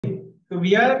So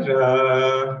we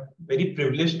are very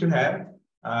privileged to have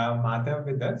Madhav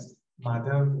with us.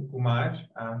 Madhav Kumar,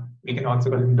 we can also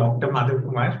call him Dr. Madhav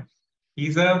Kumar.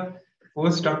 He's a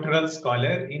postdoctoral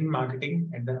scholar in marketing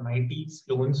at the MIT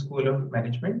Sloan School of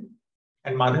Management.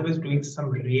 And Madhav is doing some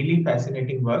really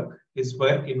fascinating work. His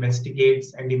work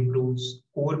investigates and improves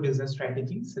core business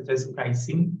strategies such as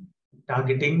pricing,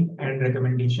 targeting, and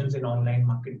recommendations in online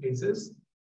marketplaces.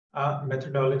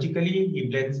 Methodologically, he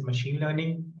blends machine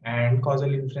learning and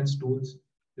causal inference tools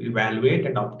to evaluate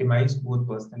and optimize both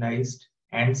personalized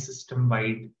and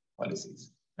system-wide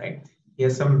policies. Right? He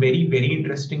has some very, very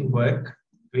interesting work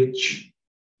which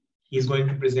he's going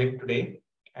to present today.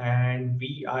 And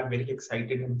we are very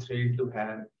excited and thrilled to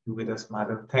have you with us,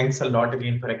 Madhav. Thanks a lot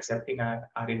again for accepting our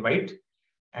invite.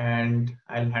 And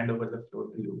I'll hand over the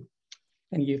floor to you.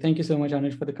 Thank you. Thank you so much,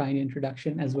 Anuj, for the kind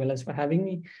introduction as well as for having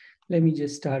me. Let me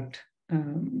just start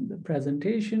the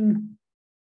presentation.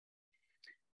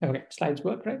 Okay, slides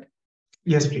work, right?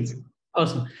 Yes, please.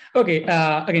 Awesome. Okay,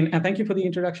 again, thank you for the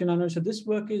introduction, Anuj. So this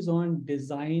work is on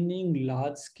designing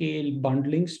large-scale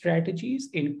bundling strategies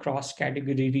in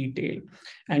cross-category retail.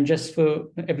 And just for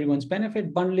everyone's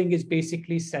benefit, bundling is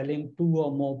basically selling 2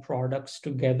 or more products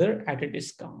together at a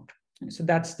discount. So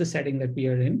that's the setting that we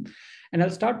are in. And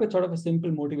I'll start with sort of a simple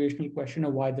motivational question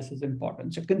of why this is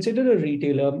important. So consider a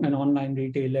retailer, an online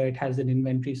retailer. It has an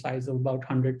inventory size of about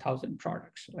 100,000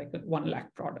 products, like 1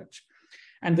 lakh products.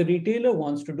 And the retailer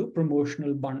wants to do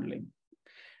promotional bundling.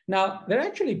 Now, there are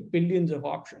actually billions of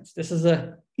options. This is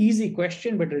an easy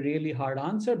question, but a really hard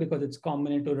answer because it's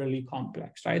combinatorially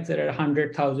complex, right? There are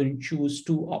 100,000 choose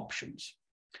 2 options.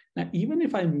 Now, even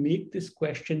if I make this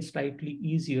question slightly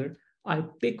easier, I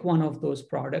pick one of those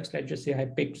products. Let's just say I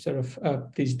pick sort of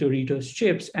these Doritos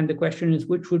chips. And the question is,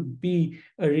 which would be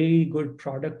a really good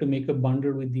product to make a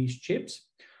bundle with these chips?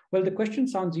 Well, the question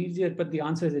sounds easier, but the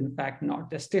answer is in fact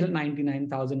not. There's still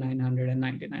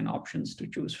 99,999 options to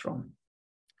choose from.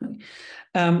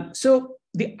 So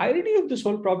the irony of this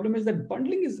whole problem is that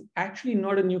bundling is actually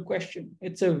not a new question.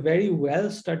 It's a very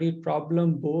well-studied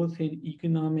problem, both in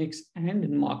economics and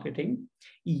in marketing.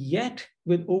 Yet,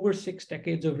 with over 6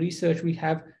 decades of research, we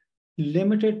have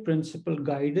limited principle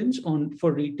guidance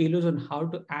for retailers on how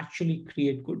to actually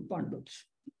create good bundles.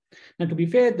 Now, to be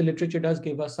fair, the literature does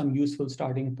give us some useful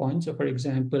starting points. So, for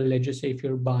example, let's just say if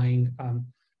you're buying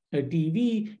a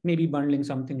TV, maybe bundling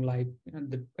something like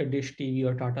a Dish TV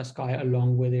or Tata Sky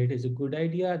along with it is a good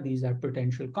idea. These are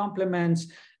potential complements.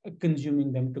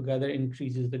 Consuming them together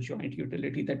increases the joint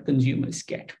utility that consumers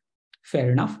get.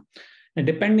 Fair enough. And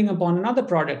depending upon another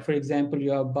product, for example,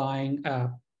 you're buying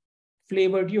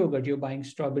flavored yogurt, you're buying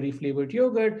strawberry flavored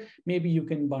yogurt, maybe you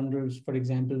can bundle, for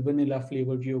example, vanilla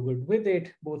flavored yogurt with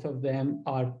it. Both of them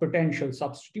are potential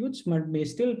substitutes, but may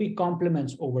still be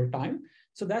complements over time.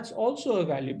 So that's also a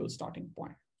valuable starting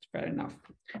point. Fair enough.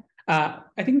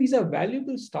 I think these are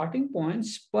valuable starting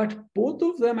points, but both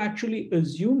of them actually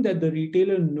assume that the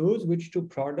retailer knows which 2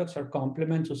 products are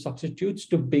complements or substitutes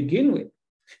to begin with.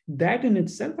 That in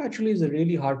itself actually is a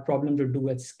really hard problem to do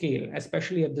at scale,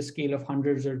 especially at the scale of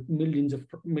hundreds or millions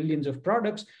of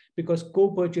products, because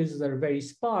co-purchases are very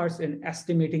sparse and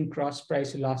estimating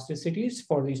cross-price elasticities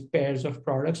for these pairs of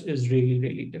products is really,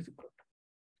 really difficult.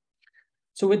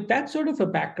 So with that sort of a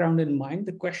background in mind,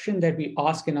 the question that we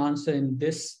ask and answer in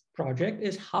this project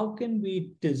is how can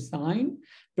we design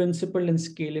principled and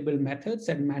scalable methods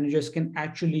that managers can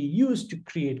actually use to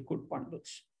create good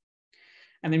bundles?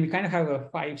 And then we kind of have a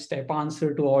 5-step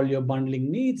answer to all your bundling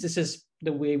needs. This is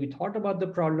the way we thought about the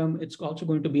problem. It's also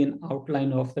going to be an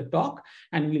outline of the talk,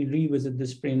 and we'll revisit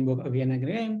this framework again and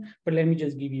again. But let me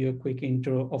just give you a quick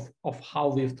intro of how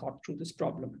we've thought through this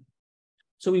problem.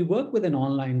 So we work with an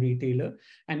online retailer,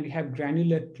 and we have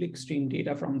granular clickstream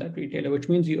data from that retailer, which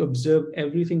means you observe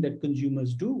everything that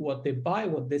consumers do, what they buy,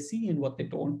 what they see, and what they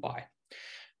don't buy.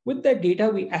 With that data,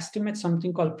 we estimate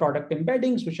something called product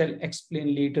embeddings, which I'll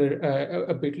explain later,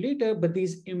 a bit later. But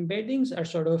these embeddings are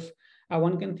sort of,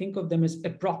 one can think of them as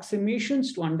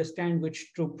approximations to understand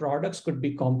which 2 products could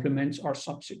be complements or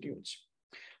substitutes.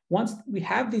 Once we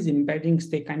have these embeddings,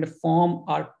 they kind of form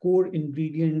our core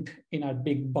ingredient in our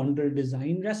big bundle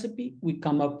design recipe. We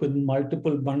come up with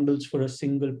multiple bundles for a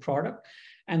single product,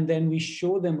 and then we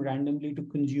show them randomly to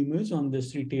consumers on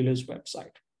this retailer's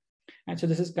website. And so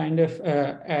this is kind of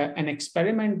an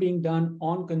experiment being done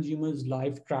on consumers'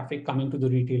 live traffic coming to the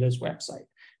retailer's website.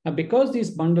 Now, because these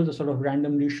bundles are sort of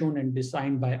randomly shown and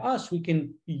designed by us, we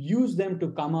can use them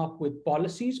to come up with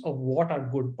policies of what are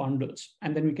good bundles.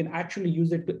 And then we can actually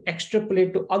use it to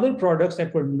extrapolate to other products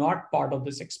that were not part of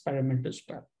this experiment as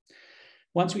well.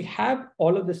 Once we have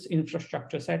all of this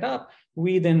infrastructure set up,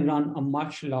 we then run a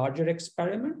much larger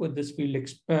experiment with this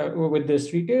with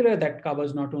this retailer that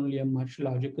covers not only a much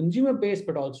larger consumer base,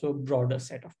 but also a broader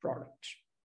set of products.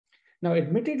 Now,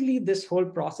 admittedly, this whole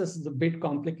process is a bit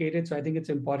complicated, so I think it's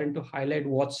important to highlight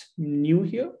what's new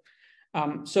here.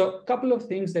 So a couple of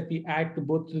things that we add to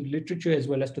both the literature as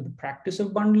well as to the practice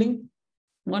of bundling.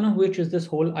 One of which is this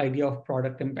whole idea of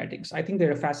product embeddings. I think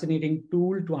they're a fascinating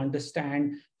tool to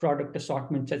understand product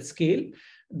assortments at scale.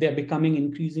 They're becoming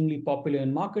increasingly popular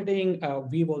in marketing.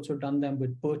 We've also done them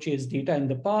with purchase data in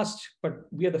the past, but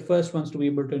we are the first ones to be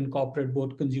able to incorporate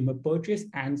both consumer purchase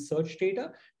and search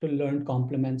data to learn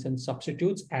complements and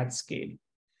substitutes at scale.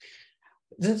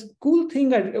 This cool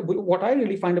thing, what I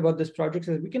really find about this project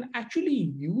is we can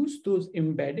actually use those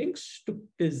embeddings to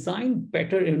design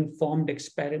better informed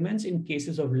experiments in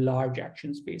cases of large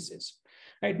action spaces.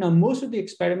 Right now, most of the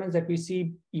experiments that we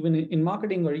see, even in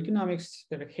marketing or economics,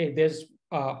 they're like, hey, there's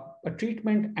a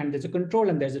treatment and there's a control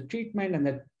and there's a treatment, and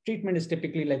that treatment is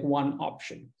typically like one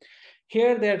option.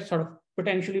 Here, they're sort of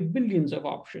potentially billions of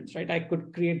options, right? I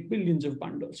could create billions of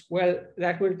bundles. Well,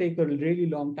 that will take a really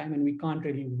long time, and we can't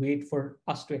really wait for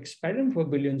us to experiment for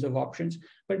billions of options,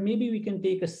 but maybe we can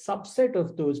take a subset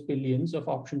of those billions of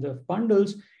options of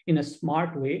bundles in a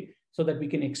smart way so that we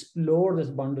can explore this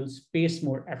bundle space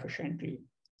more efficiently.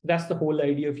 That's the whole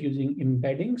idea of using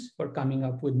embeddings for coming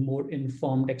up with more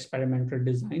informed experimental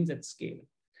designs at scale.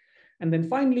 And then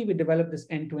finally, we developed this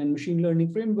end-to-end machine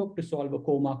learning framework to solve a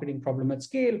co-marketing problem at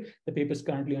scale. The paper is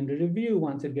currently under review.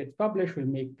 Once it gets published, we'll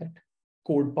make that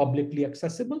code publicly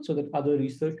accessible so that other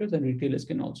researchers and retailers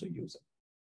can also use it.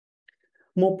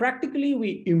 More practically,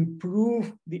 we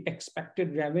improve the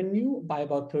expected revenue by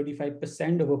about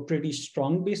 35% of a pretty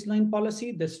strong baseline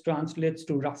policy. This translates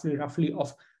to roughly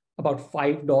of about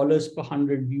 $5 per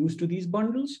 100 views to these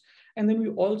bundles. And then we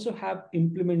also have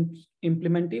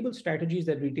implementable strategies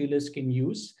that retailers can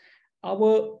use.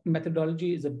 Our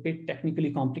methodology is a bit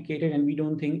technically complicated, and we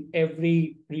don't think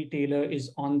every retailer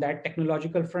is on that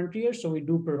technological frontier. So we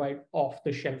do provide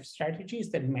off-the-shelf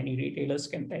strategies that many retailers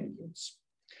can then use.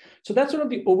 So that's sort of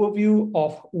the overview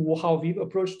of how we've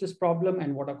approached this problem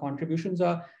and what our contributions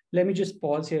are. Let me just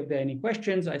pause here if there are any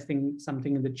questions. I think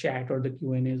something in the chat or the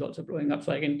Q&A is also blowing up,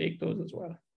 so I can take those as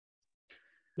well.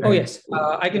 Right. Oh, yes.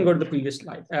 I can go to the previous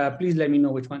slide. Please let me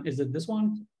know which one. Is it this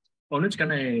one? Anuj,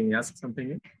 can I ask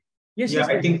something? Yes, yeah, yes,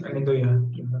 I think.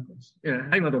 Yeah.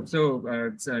 Hi, Madhav. So,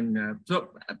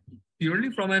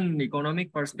 purely from an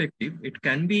economic perspective, it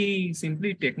can be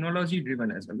simply technology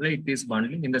driven as well, right? This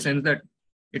bundling, in the sense that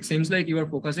it seems like you are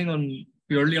focusing on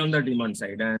purely on the demand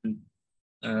side, and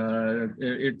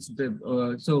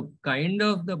so kind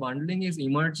of the bundling is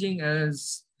emerging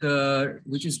as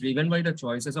which is driven by the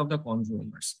choices of the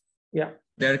consumers. Yeah,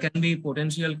 there can be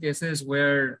potential cases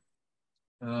where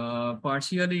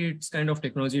partially it's kind of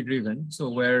technology driven. So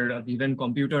where a given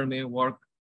computer may work,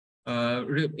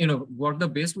 work the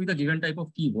best with a given type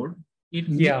of keyboard. It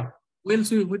will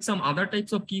with some other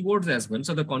types of keyboards as well.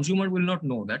 So the consumer will not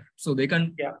know that. So they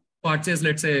can purchase,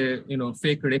 let's say,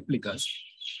 fake replicas.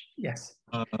 Yes.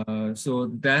 So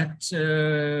that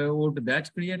would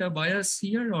that create a bias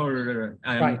here, or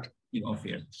I'm off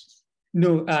here?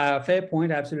 No, fair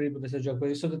point. Absolutely, Professor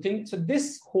Jagpati. So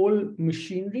this whole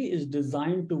machinery is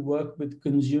designed to work with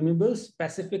consumables,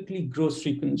 specifically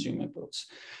grocery consumables.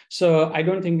 So I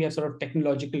don't think we have sort of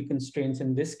technological constraints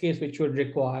in this case, which would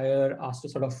require us to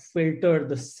sort of filter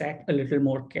the set a little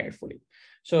more carefully.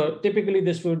 So typically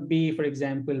this would be, for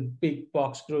example, big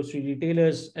box grocery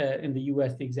retailers. In the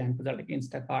US, the examples are like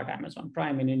Instacart, Amazon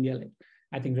Prime. In India, like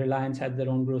I think Reliance has their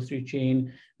own grocery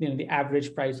chain. The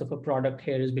average price of a product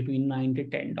here is between $9 to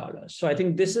 $10. So I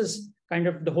think this is kind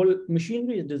of the whole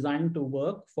machinery is designed to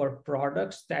work for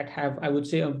products that have, I would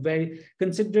say, a very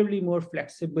considerably more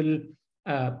flexible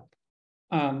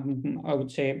I would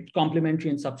say complementary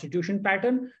and substitution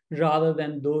pattern rather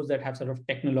than those that have sort of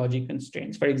technology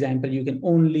constraints. For example, you can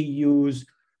only use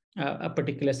a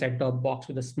particular set-top box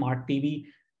with a smart TV.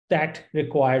 That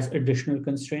requires additional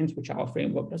constraints, which our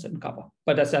framework doesn't cover.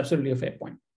 But that's absolutely a fair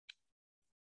point.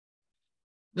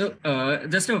 So,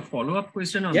 just a follow-up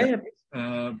question on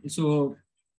that. So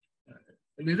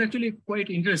this is actually quite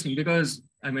interesting because,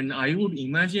 I mean, I would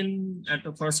imagine at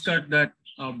the first cut that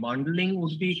bundling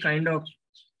would be kind of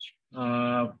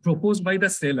proposed by the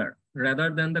seller rather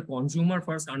than the consumer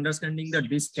first understanding that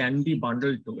this can be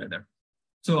bundled together.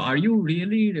 So are you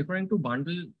really referring to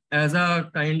bundle as a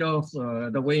kind of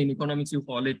the way in economics you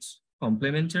call it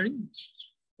complementary?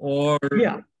 Or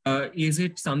is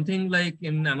it something like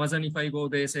in Amazon, if I go,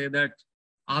 they say that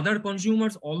other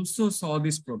consumers also saw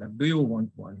this product. Do you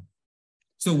want one?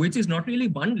 So which is not really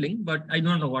bundling, but I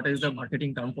don't know what is the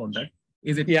marketing term for that.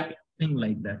 Is it something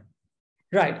like that?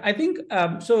 Right. I think,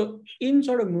 so in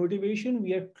sort of motivation,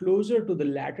 we are closer to the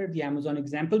latter, the Amazon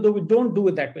example, though we don't do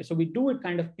it that way. So we do it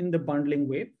kind of in the bundling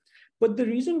way. But the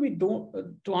reason we don't,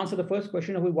 to answer the first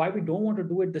question of why we don't want to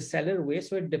do it the seller way,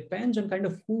 so it depends on kind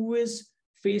of who is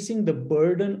facing the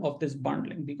burden of this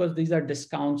bundling, because these are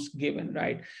discounts given,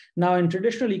 right? Now, in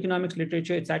traditional economics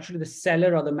literature, it's actually the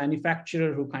seller or the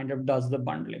manufacturer who kind of does the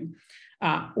bundling.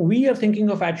 We are thinking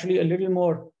of actually a little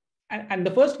more, and the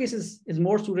first case is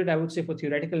more suited, I would say, for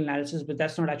theoretical analysis, but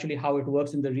that's not actually how it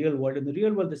works in the real world. In the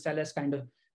real world, the sellers kind of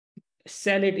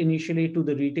sell it initially to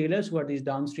the retailers, who are these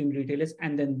downstream retailers,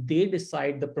 and then they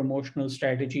decide the promotional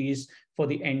strategies for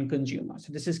the end consumer.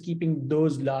 So this is keeping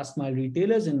those last mile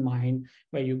retailers in mind,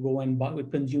 where you go and buy,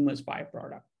 with consumers buy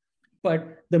product.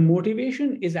 But the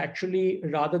motivation is actually,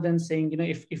 rather than saying,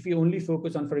 if we only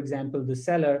focus on, for example, the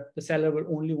seller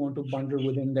will only want to bundle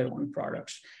within their own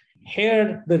products.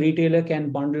 Here, the retailer can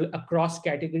bundle across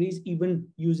categories, even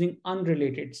using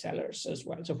unrelated sellers as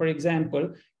well. So for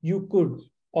example, you could,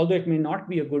 although it may not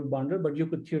be a good bundle, but you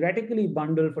could theoretically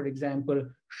bundle, for example,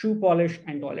 shoe polish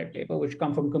and toilet paper, which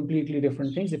come from completely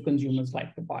different things if consumers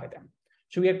like to buy them.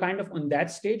 So we are kind of on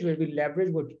that stage where we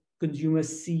leverage what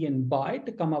consumers see and buy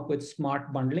to come up with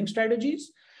smart bundling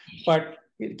strategies, but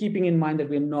keeping in mind that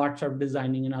we're not sort of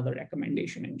designing another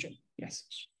recommendation engine.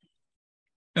 Yes.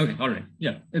 Okay, all right.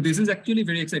 Yeah, this is actually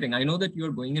very exciting. I know that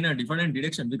you're going in a different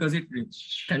direction, because it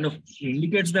kind of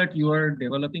indicates that you are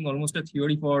developing almost a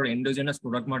theory for endogenous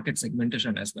product market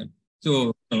segmentation as well.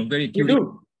 So very curious. We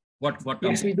do. What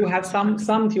yes, we do have some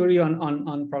theory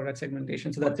on product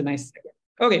segmentation. So that's a nice.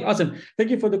 Okay, awesome. Thank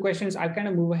you for the questions. I'll kind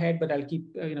of move ahead, but I'll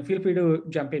keep, feel free to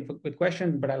jump in with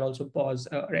questions, but I'll also pause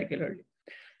regularly.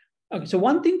 Okay, so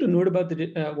one thing to note about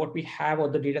the what we have, or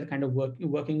the data kind of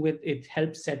working with, it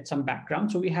helps set some background.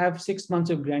 So we have 6 months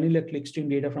of granular clickstream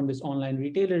data from this online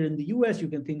retailer in the US. You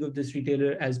can think of this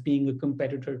retailer as being a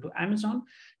competitor to Amazon.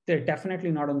 They're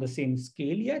definitely not on the same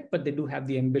scale yet, but they do have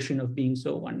the ambition of being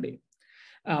so one day.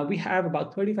 We have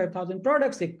about 35,000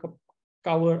 products. They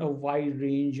cover a wide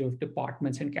range of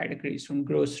departments and categories, from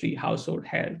grocery, household,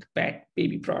 health, pet,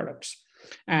 baby products.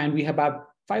 And we have about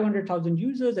 500,000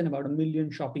 users and about 1 million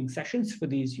shopping sessions for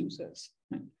these users.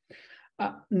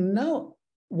 Now,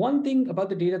 one thing about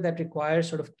the data that requires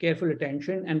sort of careful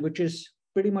attention, and which is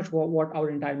pretty much what our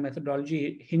entire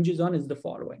methodology hinges on, is the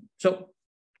following. So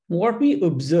what we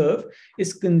observe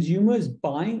is consumers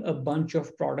buying a bunch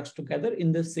of products together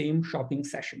in the same shopping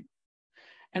session.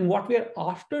 And what we are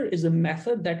after is a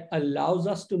method that allows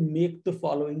us to make the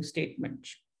following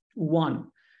statements. 1,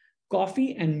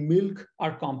 coffee and milk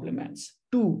are complements.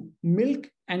 2, milk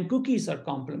and cookies are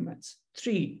complements.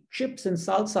 3, chips and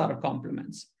salsa are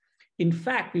complements. In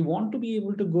fact, we want to be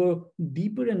able to go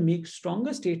deeper and make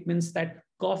stronger statements that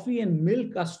coffee and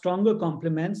milk are stronger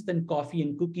complements than coffee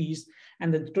and cookies,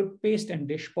 and the toothpaste and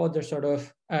dish pods are sort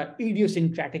of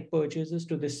idiosyncratic purchases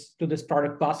to this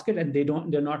product basket, and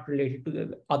they're not related to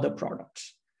the other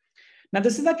products. Now,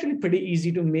 this is actually pretty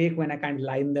easy to make when I kind of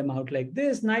line them out like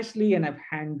this nicely, and I've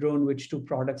hand drawn which 2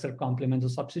 products are complements or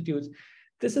substitutes.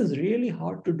 This is really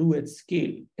hard to do at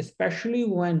scale, especially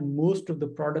when most of the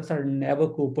products are never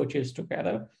co-purchased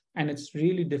together, and it's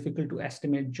really difficult to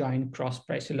estimate giant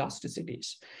cross-price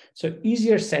elasticities. So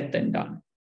easier said than done.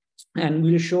 And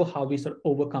we'll show how we sort of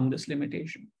overcome this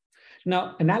limitation.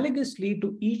 Now, analogously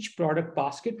to each product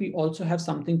basket, we also have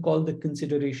something called the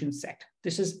consideration set.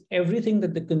 This is everything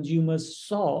that the consumers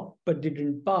saw but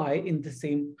didn't buy in the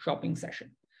same shopping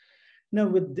session. Now,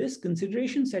 with this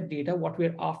consideration set data, what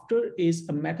we're after is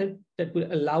a method that will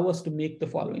allow us to make the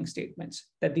following statements: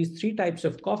 that these 3 types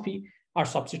of coffee are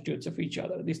substitutes of each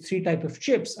other. These 3 types of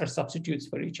chips are substitutes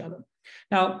for each other.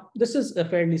 Now, this is a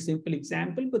fairly simple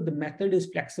example, but the method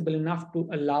is flexible enough to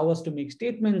allow us to make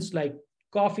statements like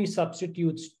coffee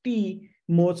substitutes tea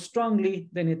more strongly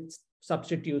than it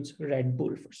substitutes Red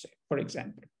Bull, for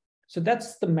example. So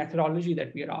that's the methodology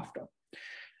that we are after.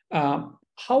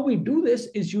 How we do this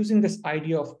is using this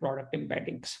idea of product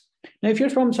embeddings. Now, if you're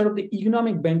from sort of the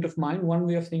economic bent of mind, one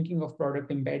way of thinking of product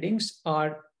embeddings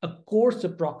are a coarse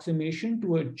approximation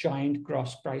to a giant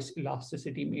cross-price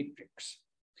elasticity matrix.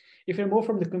 If you're more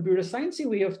from the computer sciencey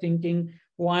way of thinking,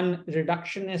 one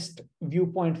reductionist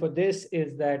viewpoint for this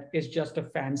is that it's just a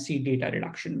fancy data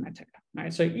reduction method,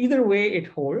 right? So either way it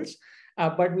holds,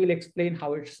 but we'll explain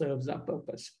how it serves our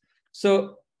purpose.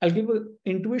 So I'll give an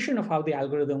intuition of how the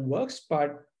algorithm works,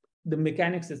 but the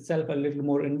mechanics itself are a little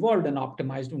more involved and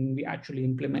optimized when we actually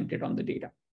implement it on the data.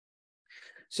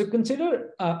 So consider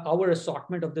our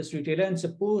assortment of this retailer and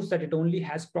suppose that it only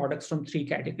has products from 3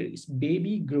 categories: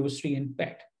 baby, grocery, and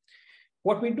pet.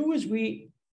 What we do is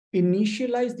we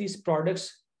initialize these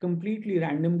products completely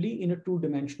randomly in a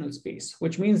 2-dimensional space,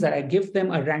 which means that I give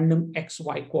them a random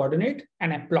XY coordinate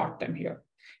and I plot them here.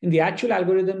 In the actual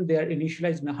algorithm, they are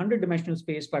initialized in a 100-dimensional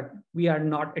space, but we are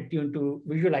not attuned to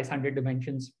visualize 100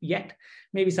 dimensions yet,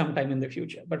 maybe sometime in the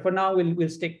future. But for now, we'll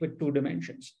stick with 2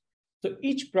 dimensions. So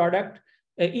each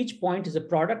point is a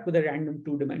product with a random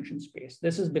 2-dimension space.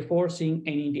 This is before seeing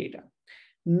any data.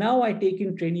 Now I take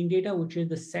in training data, which is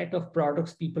the set of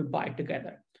products people buy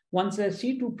together. Once I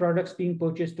see 2 products being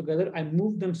purchased together, I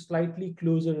move them slightly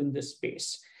closer in this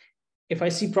space. If I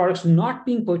see products not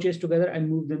being purchased together, I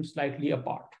move them slightly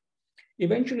apart.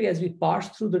 Eventually, as we parse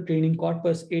through the training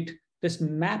corpus, this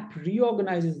map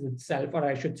reorganizes itself, or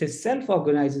I should say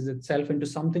self-organizes itself into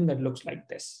something that looks like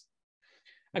this.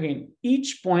 Again,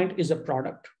 each point is a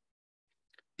product.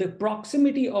 The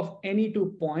proximity of any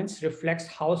 2 points reflects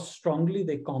how strongly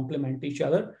they complement each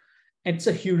other. It's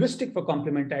a heuristic for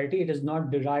complementarity. It is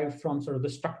not derived from sort of the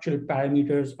structural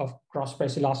parameters of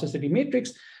cross-price elasticity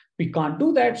matrix. We can't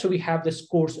do that. So we have this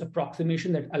coarse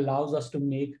approximation that allows us to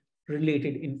make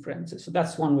related inferences. So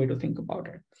that's one way to think about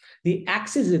it. The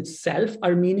axes itself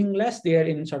are meaningless. They are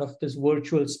in sort of this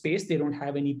virtual space. They don't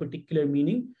have any particular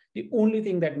meaning. The only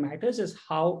thing that matters is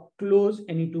how close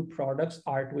any 2 products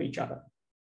are to each other.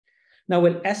 Now,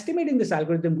 while estimating this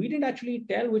algorithm, we didn't actually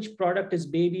tell which product is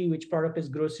baby, which product is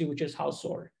grocery, which is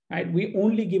household, right? We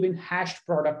only given hashed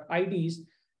product IDs.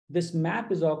 This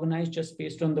map is organized just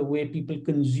based on the way people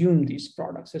consume these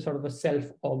products. It's sort of a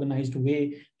self-organized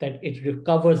way that it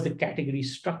recovers the category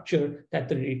structure that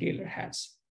the retailer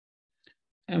has.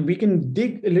 And we can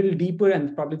dig a little deeper,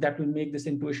 and probably that will make this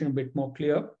intuition a bit more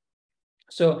clear.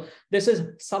 So this is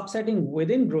subsetting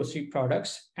within grocery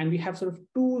products, and we have sort of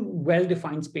 2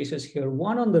 well-defined spaces here.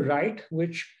 One on the right,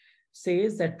 which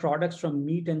says that products from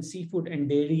meat and seafood and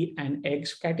dairy and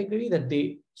eggs category, that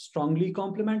they strongly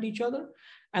complement each other.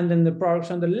 And then the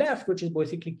products on the left, which is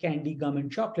basically candy, gum, and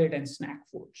chocolate and snack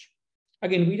foods.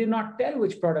 Again, we did not tell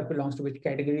which product belongs to which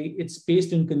category. It's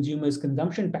based on consumers'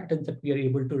 consumption patterns that we are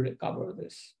able to recover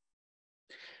this.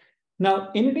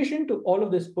 Now, in addition to all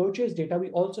of this purchase data,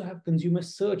 we also have consumer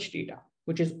search data,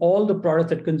 which is all the products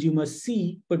that consumers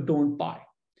see but don't buy.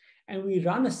 And we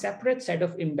run a separate set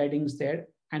of embeddings there.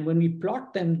 And when we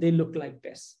plot them, they look like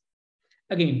this.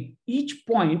 Again, each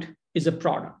point is a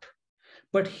product.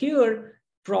 But here,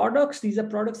 these are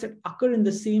products that occur in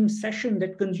the same session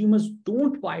that consumers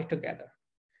don't buy together.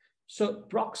 So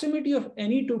proximity of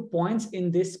any 2 points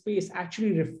in this space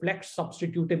actually reflects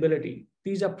substitutability.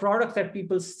 These are products that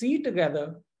people see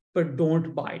together, but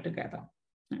don't buy together.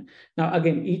 Now,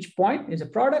 again, each point is a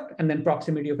product, and then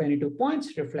proximity of any 2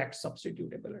 points reflects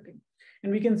substitutability.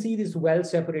 And we can see these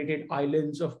well-separated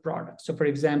islands of products. So for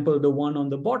example, the one on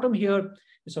the bottom here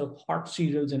is sort of hot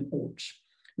cereals and oats.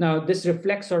 Now, this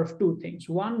reflects sort of 2 things.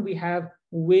 One, we have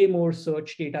way more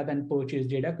search data than purchase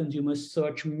data. Consumers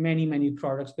search many, many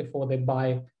products before they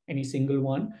buy any single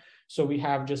one. So we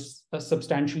have just a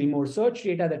substantially more search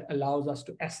data that allows us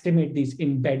to estimate these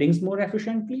embeddings more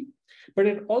efficiently. But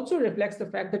it also reflects the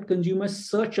fact that consumers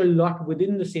search a lot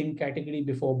within the same category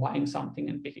before buying something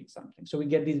and picking something. So we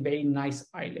get these very nice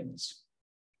islands.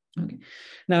 Okay.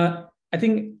 Now, I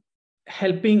think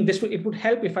it would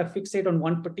help if I fix this on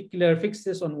one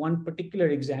particular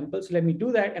example. So let me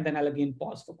do that, and then I'll again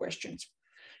pause for questions.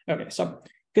 Okay, so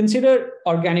consider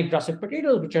organic russet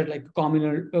potatoes, which are like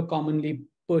a commonly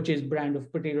purchased brand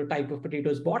of type of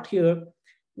potatoes bought here.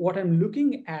 What I'm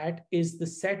looking at is the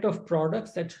set of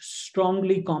products that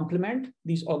strongly complement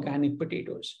these organic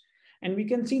potatoes. And we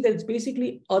can see that it's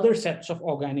basically other sets of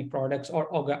organic products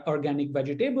or organic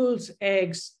vegetables,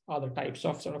 eggs, other types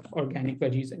of sort of organic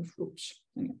veggies and fruits.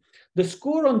 Okay. The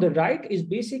score on the right is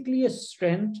basically a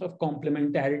strength of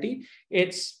complementarity.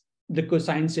 It's the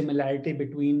cosine similarity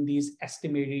between these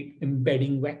estimated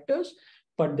embedding vectors,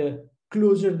 but the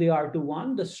closer they are to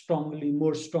 1, the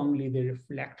more strongly they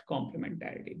reflect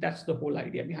complementarity. That's the whole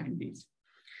idea behind these.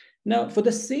 Now, for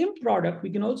the same product, we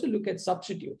can also look at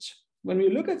substitutes. When we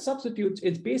look at substitutes,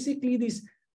 it's basically these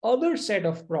other set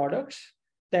of products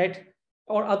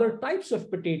or other types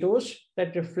of potatoes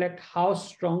that reflect how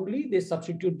strongly they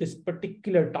substitute this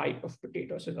particular type of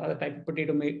potatoes. So other type of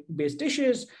potato-based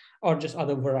dishes or just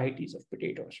other varieties of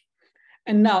potatoes.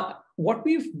 And now what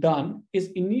we've done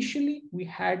is initially we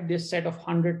had this set of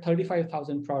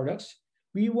 135,000 products.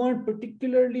 We weren't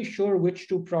particularly sure which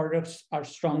 2 products are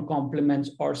strong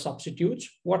complements or substitutes.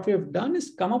 What we have done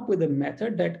is come up with a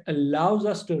method that allows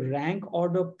us to rank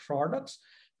order products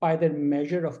by their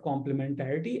measure of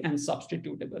complementarity and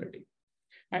substitutability.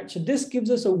 Right, so this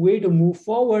gives us a way to move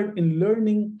forward in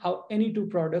learning how any two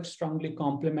products strongly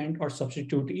complement or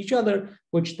substitute each other,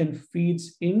 which then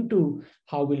feeds into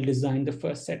how we'll design the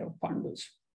first set of bundles.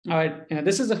 All right,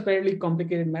 this is a fairly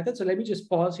complicated method. So let me just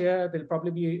pause here. There'll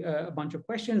probably be a bunch of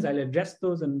questions. I'll address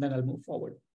those and then I'll move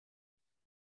forward.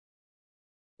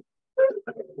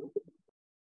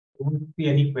 Don't see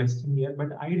any question here,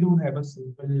 but I do have a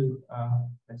simple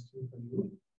question for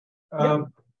you.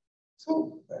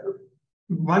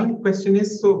 One question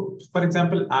is, so for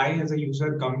example, I as a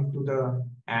user come to the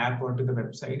app or to the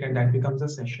website and that becomes a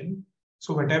session.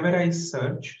 So whatever I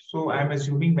search, so I'm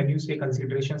assuming when you say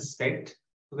consideration set,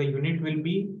 so the unit will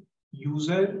be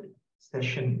user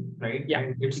session, right? Yeah.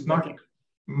 And it's not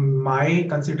my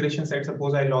consideration set.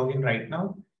 Suppose I log in right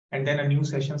now and then a new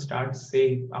session starts,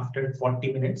 say after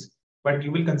 40 minutes, but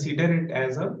you will consider it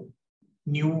as a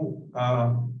new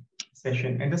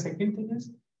session. And the second thing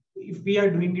is, if we are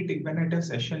doing it even at a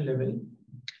session level,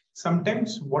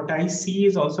 sometimes what I see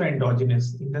is also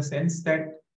endogenous in the sense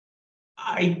that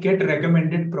I get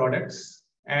recommended products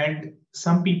and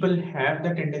some people have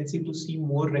the tendency to see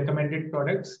more recommended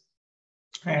products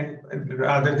and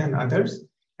rather than others.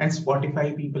 And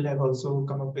Spotify people have also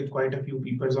come up with quite a few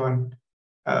papers on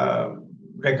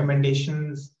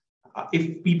recommendations.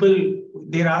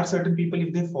 There are certain people,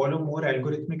 if they follow more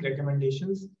algorithmic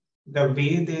recommendations, the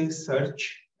way they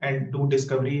search and do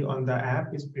discovery on the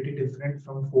app is pretty different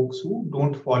from folks who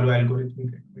don't follow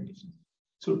algorithmic recommendations.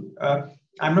 So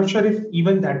I'm not sure if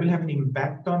even that will have an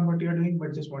impact on what you're doing,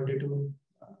 but just wanted to.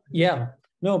 Yeah,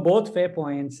 no, both fair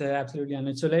points, absolutely.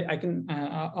 And so I can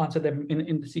answer them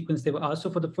in the sequence they were asked.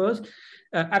 So for the first,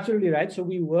 absolutely right. So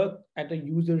we work at a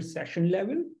user session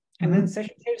level, and then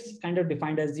session is kind of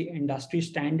defined as the industry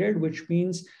standard, which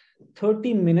means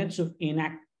 30 minutes of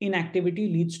inactivity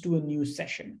leads to a new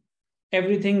session.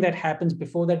 Everything that happens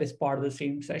before that is part of the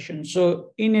same session.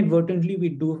 So inadvertently,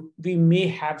 we may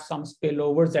have some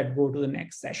spillovers that go to the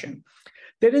next session.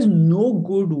 There is no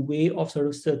good way of sort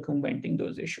of circumventing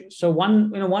those issues. So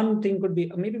one thing could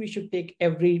be, maybe we should take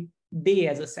every day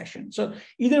as a session. So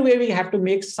either way, we have to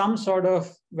make some sort of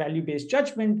value-based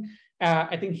judgment.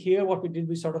 I think here what we did,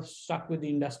 we sort of stuck with the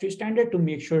industry standard to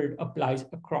make sure it applies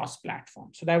across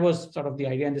platforms. So that was sort of the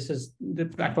idea. And this is the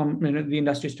platform, the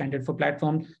industry standard for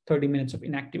platform, 30 minutes of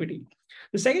inactivity.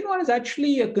 The second one is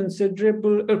actually a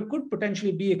considerable, or could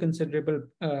potentially be a considerable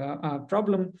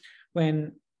problem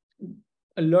when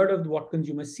a lot of what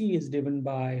consumers see is driven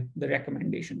by the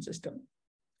recommendation system.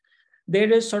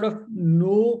 There is sort of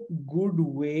no good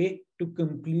way to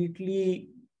completely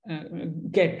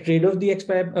get rid of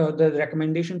the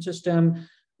recommendation system.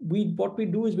 What we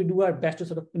do is we do our best to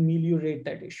sort of ameliorate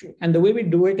that issue. And the way we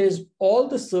do it is all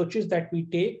the searches that we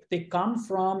take, they come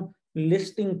from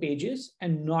listing pages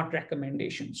and not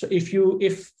recommendations. So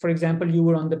if for example, you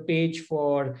were on the page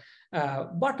for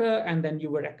butter and then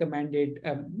you were recommended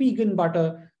vegan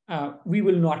butter, we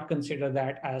will not consider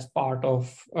that as part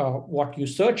of what you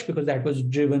search because that was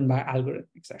driven by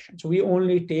algorithmic session. So we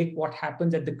only take what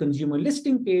happens at the consumer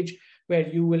listing page where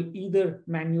you will either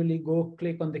manually go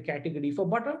click on the category for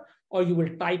butter or you will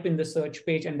type in the search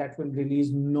page and that will release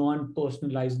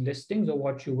non-personalized listings of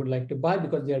what you would like to buy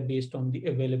because they are based on the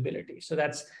availability. So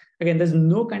that's, again, there's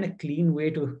no kind of clean way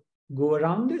to go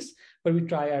around this, but we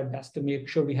try our best to make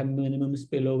sure we have minimum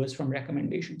spillovers from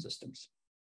recommendation systems.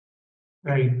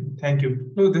 Right. Thank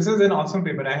you. No, this is an awesome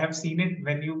paper. I have seen it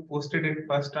when you posted it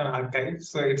first on Archive.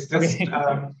 So it's just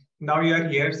now you're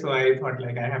here. So I thought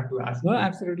like I have to ask. No,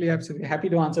 absolutely. Absolutely. Happy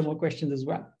to answer more questions as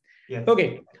well. Yes.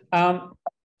 Okay.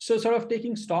 So sort of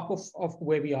taking stock of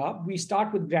where we are, we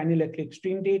start with granular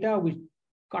clickstream data. We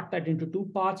cut that into two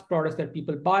parts: products that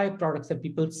people buy, products that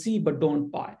people see but don't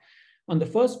buy. On the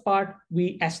first part,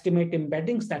 we estimate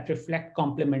embeddings that reflect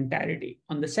complementarity.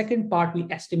 On the second part, we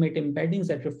estimate embeddings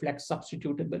that reflect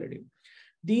substitutability.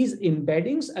 These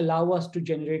embeddings allow us to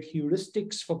generate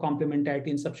heuristics for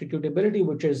complementarity and substitutability,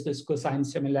 which is this cosine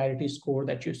similarity score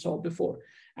that you saw before.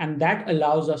 And that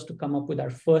allows us to come up with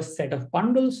our first set of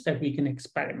bundles that we can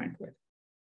experiment with.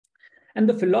 And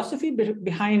the philosophy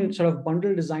behind sort of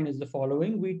bundle design is the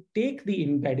following. We take the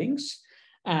embeddings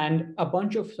and a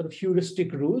bunch of sort of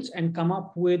heuristic rules and come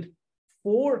up with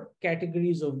 4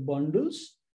 categories of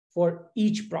bundles for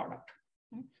each product.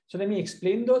 So let me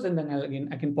explain those and then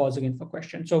I can pause again for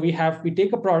questions. So we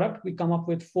take a product, we come up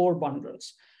with 4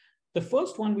 bundles. The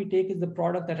first one we take is the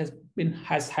product that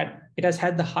has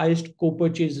had the highest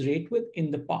co-purchase rate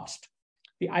in the past.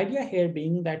 The idea here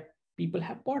being that people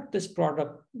have bought this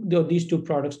product, these 2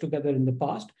 products together in the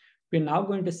past. We're now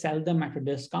going to sell them at a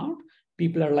discount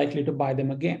people are likely to buy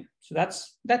them again. So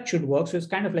that should work. So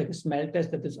it's kind of like a smell test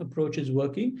that this approach is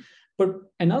working. But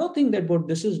another thing that what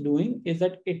this is doing is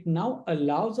that it now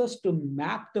allows us to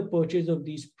map the purchase of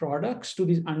these products to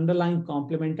these underlying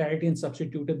complementarity and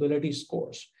substitutability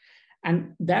scores.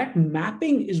 And that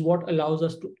mapping is what allows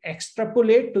us to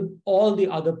extrapolate to all the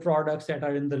other products that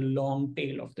are in the long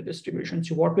tail of the distribution.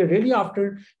 So what we're really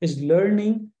after is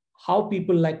learning how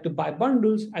people like to buy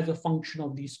bundles as a function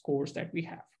of these scores that we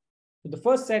have. So the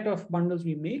first set of bundles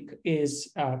we make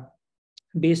is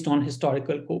based on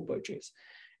historical co-purchase.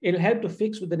 It'll help to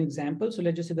fix with an example. So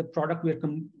let's just say the product we're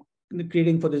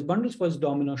creating for this bundles was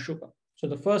Domino Sugar. So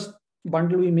the first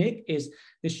bundle we make is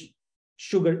this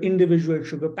individual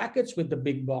sugar packets with the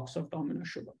big box of Domino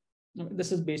Sugar.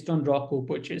 This is based on raw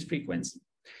co-purchase frequency.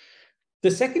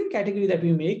 The second category that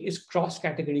we make is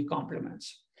cross-category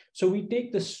complements. So we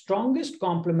take the strongest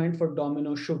complement for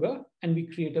Domino Sugar and we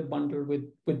create a bundle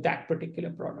with that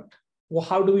particular product. Well,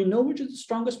 how do we know which is the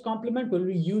strongest complement? Well,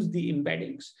 we use the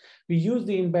embeddings. We use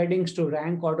the embeddings to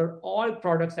rank order all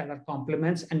products that are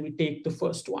complements, and we take the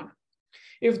first one.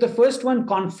 If the first one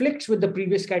conflicts with the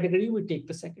previous category, we take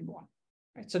the second one.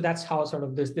 Right? So that's how sort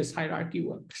of this hierarchy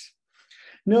works.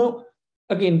 Now,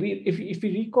 again, if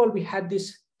we recall, we had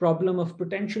this problem of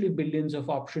potentially billions of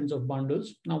options of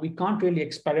bundles. Now, we can't really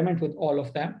experiment with all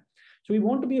of them. So we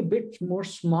want to be a bit more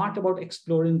smart about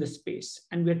exploring the space.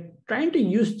 And we're trying to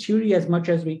use theory as much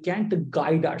as we can to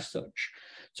guide our search.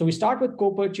 So we start with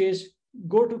co-purchase,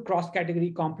 go to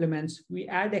cross-category complements. We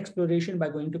add exploration by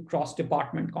going to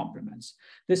cross-department complements.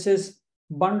 This is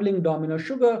bundling Domino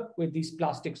Sugar with these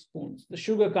plastic spoons. The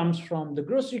sugar comes from the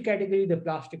grocery category. The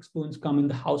plastic spoons come in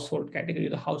the household category,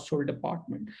 the household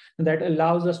department. And that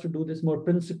allows us to do this more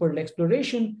principled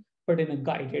exploration, but in a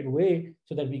guided way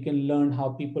so that we can learn how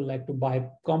people like to buy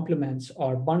complements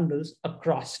or bundles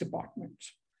across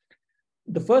departments.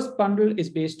 The first bundle is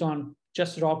based on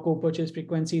just raw co-purchase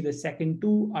frequency. The second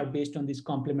two are based on these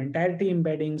complementarity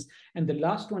embeddings. And the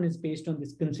last one is based on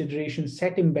this consideration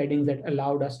set embeddings that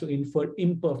allowed us to infer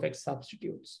imperfect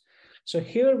substitutes. So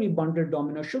here we bundled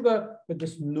Domino Sugar with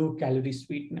this no calorie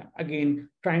sweetener. Again,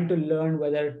 trying to learn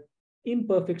whether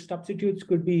imperfect substitutes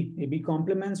could be maybe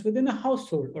complements within a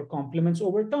household or complements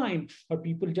over time, or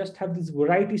people just have this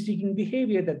variety seeking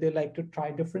behavior that they like to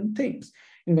try different things.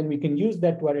 And then we can use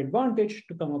that to our advantage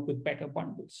to come up with better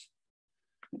bundles.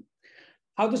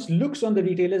 How this looks on the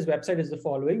retailer's website is the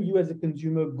following. You as a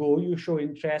consumer go, you show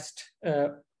interest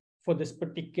for this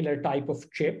particular type of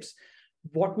chips.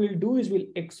 What we'll do is we'll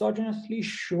exogenously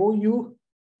show you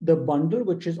the bundle,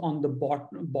 which is on the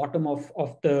bottom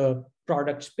of the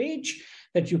products page,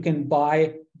 that you can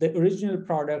buy the original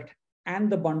product and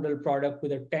the bundle product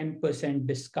with a 10%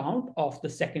 discount of the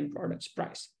second product's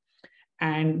price.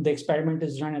 And the experiment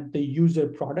is run at the user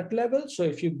product level. So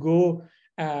if you go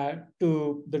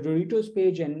to the Doritos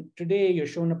page and today you're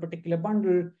shown a particular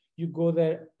bundle, you go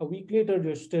there a week later,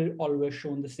 you're still always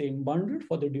shown the same bundle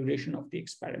for the duration of the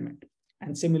experiment.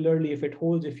 And similarly, if it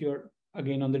holds, if you're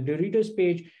again on the Doritos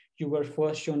page, you were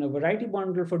first shown a variety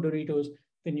bundle for Doritos,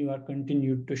 then you are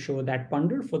continued to show that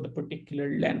bundle for the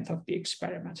particular length of the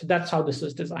experiment. So that's how this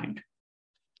is designed.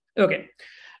 Okay,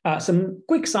 some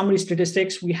quick summary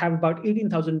statistics. We have about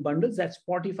 18,000 bundles. That's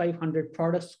 4,500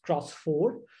 products across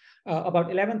 4. About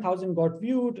 11,000 got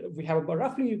viewed. We have about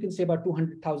roughly, you can say about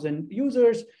 200,000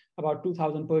 users, about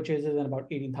 2,000 purchases, and about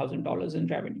 $18,000 in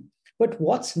revenue. But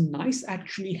what's nice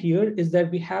actually here is that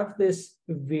we have this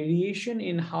variation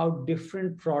in how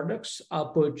different products are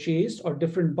purchased or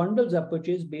different bundles are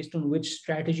purchased based on which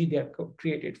strategy they are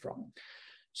created from.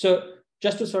 So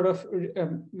just to sort of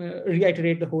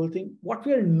reiterate the whole thing, what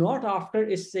we are not after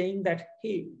is saying that,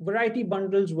 hey, variety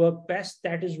bundles work best,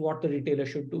 that is what the retailer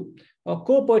should do. A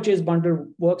co-purchase bundle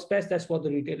works best, that's what the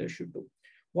retailer should do.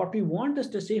 What we want is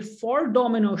to say for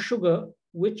Domino Sugar,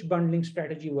 which bundling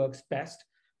strategy works best?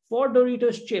 For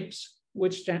Doritos chips,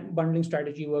 which bundling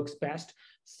strategy works best?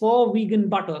 For vegan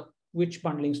butter, which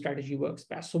bundling strategy works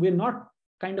best? So we're not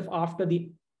kind of after the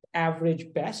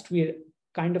average best, we're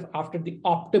kind of after the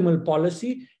optimal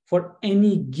policy for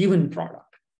any given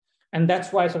product. And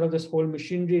that's why sort of this whole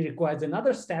machinery requires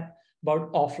another step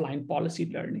about offline policy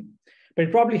learning. But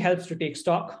it probably helps to take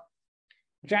stock.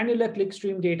 Granular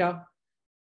clickstream data,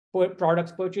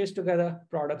 products purchased together,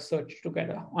 products searched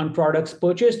together. On products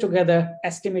purchased together,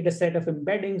 estimate a set of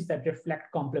embeddings that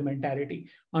reflect complementarity.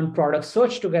 On products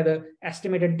searched together,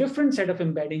 estimate a different set of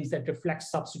embeddings that reflect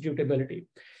substitutability.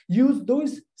 Use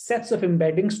those sets of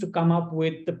embeddings to come up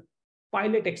with the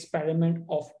pilot experiment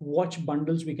of what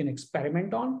bundles we can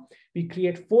experiment on. We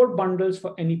create 4 bundles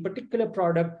for any particular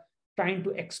product, trying to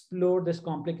explore this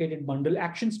complicated bundle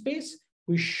action space.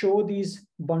 We show these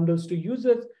bundles to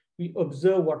users. We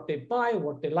observe what they buy,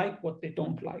 what they like, what they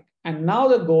don't like. And now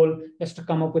the goal is to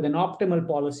come up with an optimal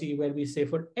policy where we say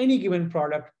for any given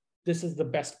product, this is the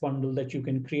best bundle that you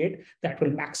can create that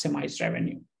will maximize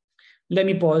revenue. Let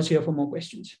me pause here for more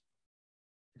questions.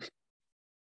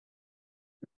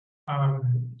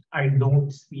 I don't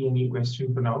see any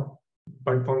question for now,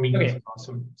 but for me, it's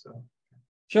awesome. So.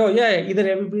 Sure, yeah, either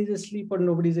everybody's asleep or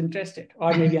nobody's interested,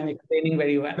 or maybe I'm explaining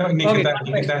very well. No,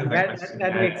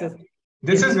 That makes sense.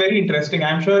 This is very interesting,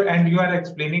 I'm sure, and you are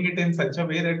explaining it in such a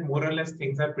way that more or less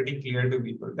things are pretty clear to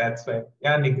people. That's why,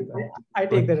 yeah, Nikita. I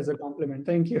take that as a compliment.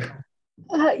 Thank you.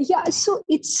 Yeah, so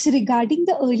it's regarding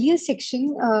the earlier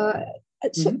section.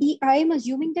 So I am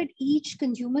assuming that each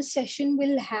consumer session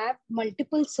will have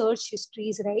multiple search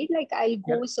histories, right? Like I'll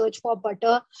go search for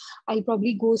butter, I'll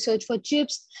probably go search for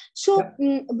chips. So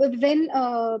but when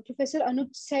Professor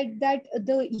Anuj said that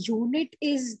the unit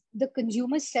is the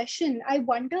consumer session, I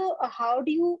wonder how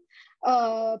do you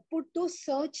put those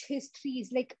search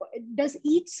histories? Like, does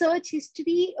each search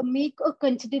history make a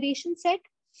consideration set?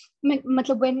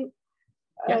 Matlab when,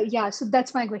 so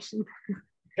that's my question.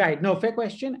 Right, no, fair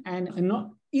question. And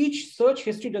not each search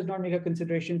history does not make a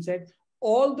consideration set.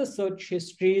 All the search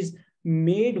histories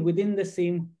made within the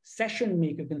same session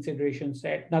make a consideration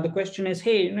set. Now the question is,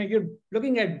 hey, you're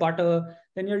looking at butter,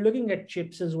 then you're looking at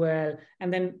chips as well.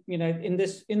 And then, in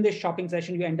this shopping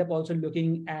session, you end up also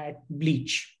looking at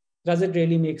bleach. Does it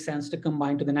really make sense to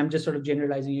combine to them? I'm just sort of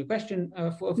generalizing your question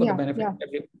for the benefit of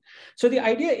everyone. So the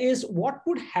idea is what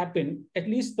would happen, at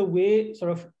least the way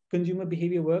sort of consumer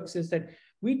behavior works, is that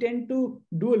we tend to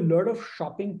do a lot of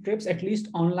shopping trips, at least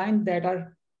online, that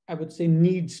are, I would say,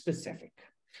 need specific.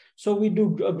 So we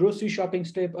do a grocery shopping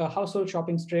trip, a household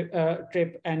shopping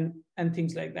trip, and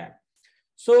things like that.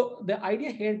 So the idea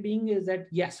here being is that,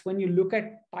 yes, when you look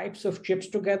at types of chips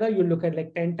together, you look at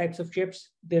like 10 types of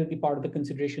chips, they'll be part of the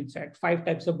consideration set. 5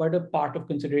 types of butter, part of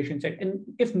consideration set. And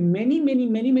if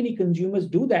many consumers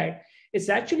do that, it's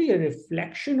actually a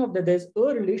reflection of that there's a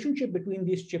relationship between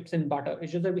these chips and butter.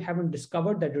 It's just that we haven't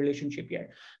discovered that relationship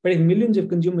yet. But if millions of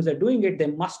consumers are doing it,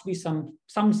 there must be some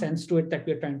sense to it that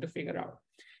we're trying to figure out.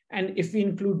 And if we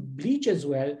include bleach as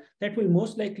well, that will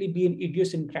most likely be an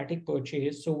idiosyncratic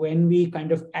purchase. So when we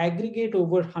kind of aggregate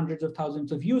over hundreds of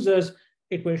thousands of users,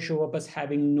 it will show up as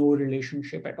having no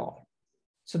relationship at all.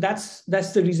 So that's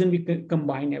the reason we can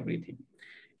combine everything.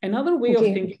 Another way of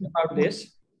thinking about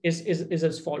this is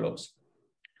as follows.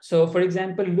 So for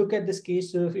example, if you look at this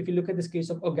case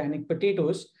of organic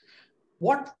potatoes,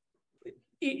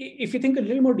 if you think a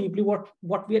little more deeply,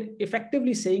 what we are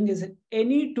effectively saying is that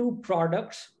any two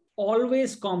products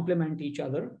always complement each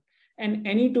other and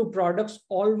any two products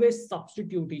always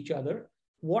substitute each other.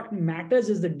 What matters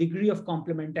is the degree of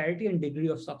complementarity and degree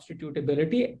of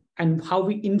substitutability, and how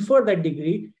we infer that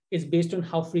degree is based on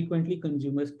how frequently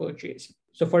consumers purchase.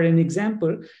 So for an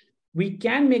example, we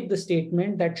can make the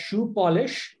statement that shoe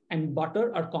polish and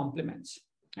butter are complements,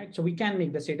 right? So we can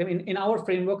make the statement in our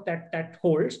framework that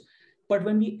holds, but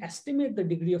when we estimate the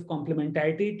degree of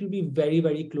complementarity, it will be very,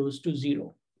 very close to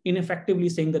zero, ineffectively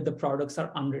saying that the products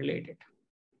are unrelated.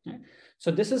 Right?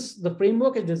 So the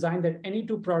framework is designed that any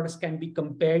two products can be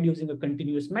compared using a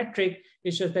continuous metric.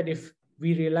 It's just that if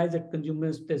we realize that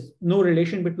consumers, there's no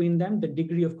relation between them, the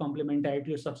degree of complementarity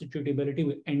or substitutability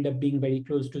will end up being very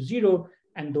close to zero.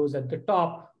 And those at the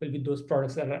top will be those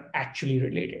products that are actually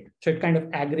related. So it kind of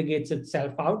aggregates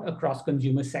itself out across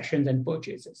consumer sessions and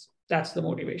purchases. That's the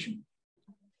motivation.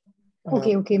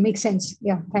 Okay, makes sense.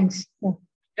 Yeah, thanks.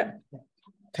 Yeah.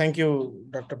 Thank you,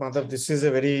 Dr. Madhav. This is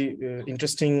a very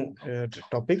interesting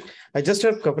topic. I just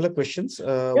have a couple of questions.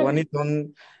 One is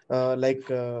on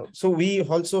so we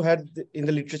also had in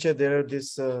the literature, there are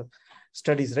these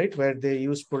studies, right, where they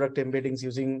use product embeddings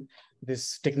using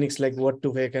these techniques like what to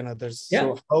wake and others.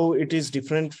 So how it is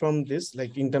different from this,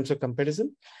 like in terms of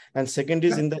comparison? And second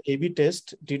is in the A/B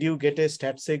test, did you get a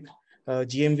stat-sig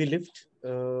GMV lift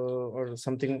or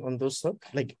something on those stuff?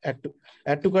 Like add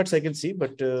to carts I can see,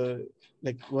 but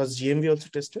like was GMV also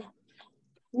tested?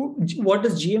 What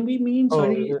does GMV mean?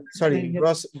 Sorry,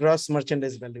 gross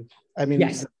merchandise value. I mean,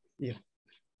 yes. Yeah.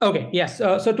 Okay, yes.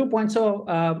 So 2 points.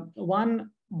 So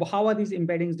one, how are these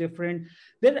embeddings different?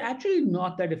 They're actually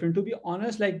not that different. To be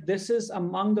honest, like this is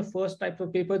among the first types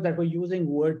of papers that were using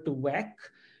word to vec.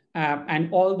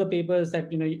 And all the papers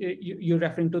that you're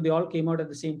referring to, they all came out at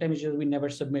the same time. It's just we never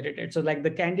submitted it. So like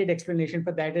the candid explanation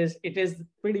for that is it is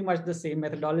pretty much the same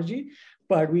methodology,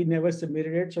 but we never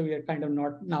submitted it. So we are kind of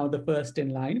not now the first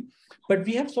in line. But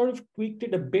we have sort of tweaked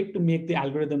it a bit to make the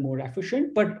algorithm more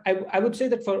efficient. But I would say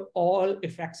that for all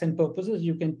effects and purposes,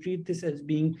 you can treat this as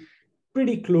being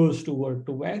pretty close to word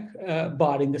to vec,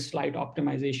 barring the slight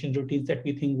optimization routines that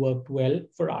we think worked well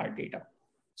for our data.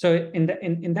 So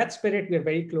in that spirit, we are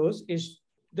very close. Is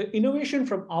the innovation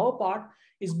from our part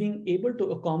is being able to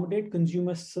accommodate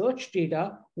consumer search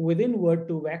data within word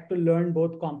to vec to learn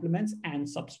both complements and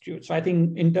substitutes. So I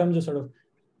think in terms of sort of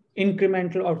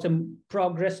incremental or some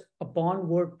progress upon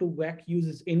word to vec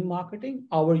uses in marketing,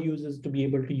 our users to be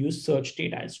able to use search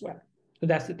data as well. So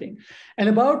that's the thing. And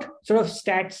about sort of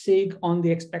stat sig on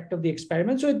the aspect of the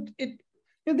experiment. So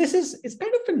it's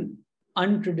kind of an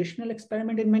untraditional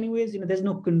experiment in many ways. There's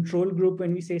no control group.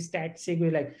 When we say stat sig,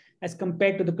 we're like, as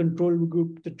compared to the control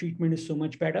group, the treatment is so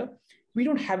much better. We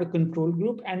don't have a control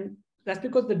group. And that's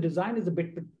because the design is a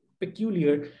bit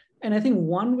peculiar. And I think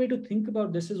one way to think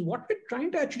about this is what we're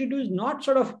trying to actually do is not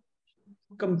sort of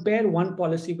compare one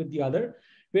policy with the other.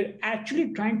 We're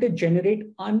actually trying to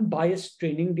generate unbiased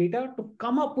training data to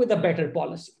come up with a better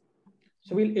policy.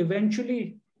 So we'll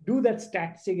eventually do that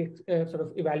stat sig sort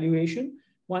of evaluation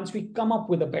once we come up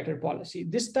with a better policy.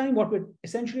 This time, what we're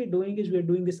essentially doing is we're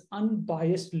doing this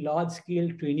unbiased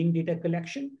large-scale training data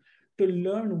collection to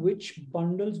learn which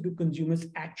bundles do consumers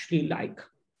actually like.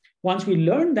 Once we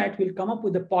learn that, we'll come up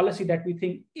with a policy that we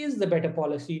think is the better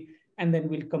policy, and then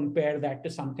we'll compare that to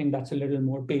something that's a little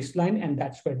more baseline, and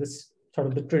that's where this sort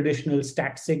of the traditional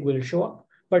stat sig will show up,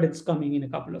 but it's coming in a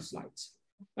couple of slides.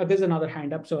 There's another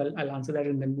hand up, so I'll answer that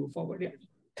and then move forward. Yeah.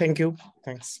 Thank you.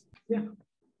 Thanks. Yeah.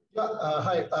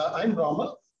 Hi, I'm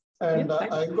Rama, and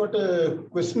I got a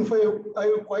question for you.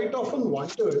 I quite often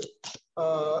wondered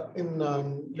in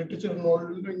literature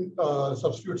involving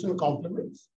substitutes and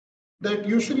complements that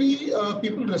usually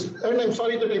people, and I'm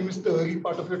sorry that I missed the early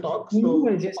part of your talk, so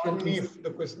pardon me if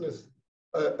the question is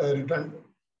redundant.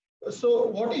 So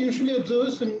what I usually observe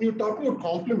is when you talk about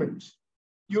complements,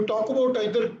 you talk about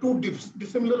either two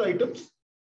dissimilar items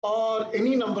or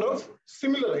any number of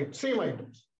same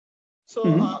items. So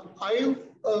I've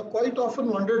quite often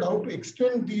wondered how to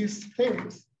extend these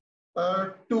things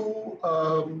to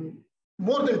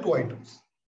more than two items.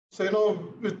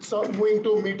 So, with moving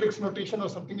to matrix notation or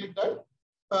something like that,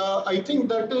 I think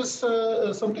that is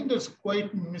something that's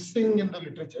quite missing in the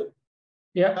literature.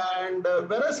 Yeah. And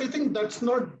whereas I think that's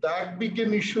not that big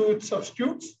an issue with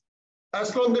substitutes,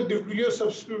 as long as the degree of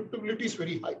substitutability is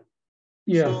very high.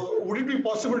 Yeah. So would it be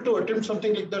possible to attempt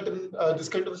something like that in this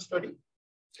kind of a study?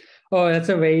 Oh, that's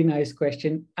a very nice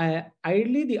question.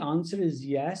 Ideally, the answer is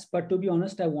yes, but to be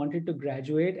honest, I wanted to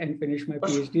graduate and finish my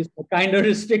PhD, so I kind of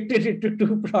restricted it to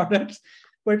two products.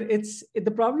 But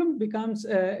the problem becomes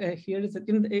here is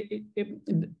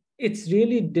that it's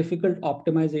really difficult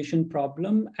optimization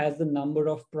problem as the number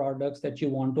of products that you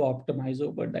want to optimize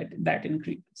over that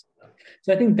increases.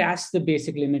 So I think that's the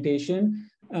basic limitation.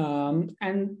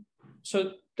 And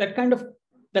so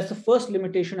that's the first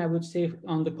limitation I would say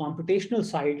on the computational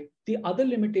side. The other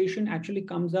limitation actually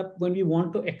comes up when we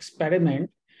want to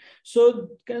experiment. So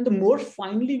kind of the more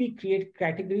finely we create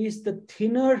categories, the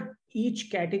thinner each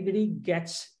category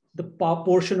gets the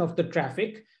portion of the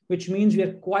traffic, which means we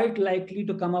are quite likely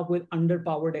to come up with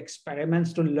underpowered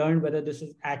experiments to learn whether this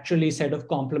is actually a set of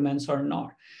complements or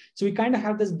not. So we kind of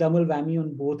have this double whammy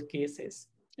on both cases.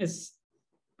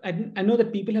 I know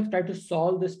that people have tried to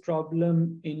solve this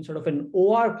problem in sort of an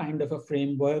OR kind of a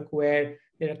framework where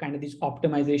there are kind of these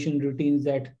optimization routines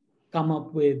that come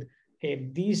up with, hey,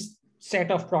 these set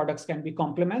of products can be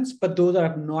complements, but those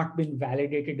have not been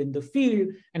validated in the field.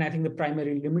 And I think the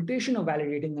primary limitation of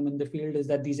validating them in the field is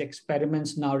that these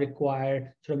experiments now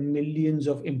require sort of millions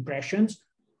of impressions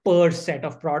per set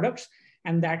of products,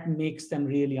 and that makes them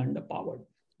really underpowered.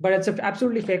 But it's an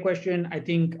absolutely fair question. I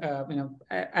think,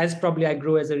 as probably I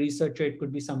grow as a researcher, it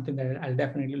could be something that I'll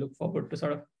definitely look forward to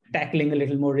sort of tackling a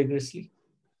little more rigorously.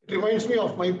 It reminds me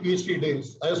of my PhD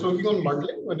days. I was working on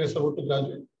bundling when I was about to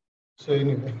graduate. So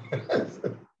anyway.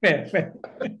 Fair.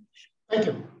 Thank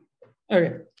you.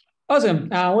 Okay, awesome.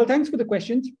 Well, thanks for the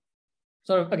questions.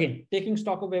 So again, taking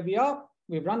stock of where we are,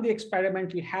 we've run the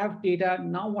experiment, we have data.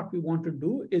 Now what we want to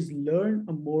do is learn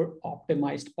a more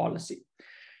optimized policy.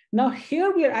 Now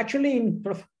here we are actually in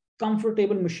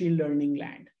comfortable machine learning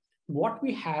land. What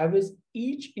we have is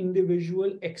each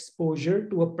individual exposure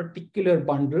to a particular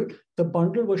bundle. The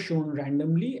bundle was shown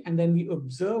randomly, and then we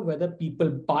observe whether people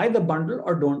buy the bundle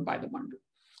or don't buy the bundle.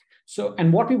 So,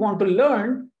 and what we want to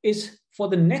learn is for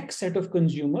the next set of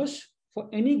consumers, for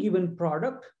any given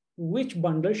product, which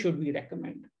bundle should we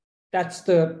recommend? That's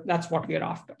what we are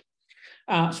after.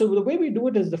 So the way we do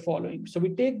it is the following. So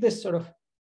we take this sort of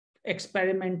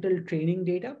experimental training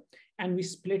data and we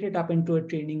split it up into a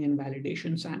training and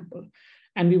validation sample.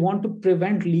 And we want to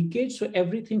prevent leakage. So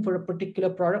everything for a particular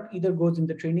product either goes in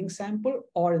the training sample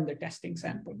or in the testing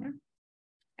sample. Right?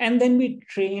 And then we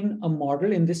train a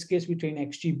model. In this case, we train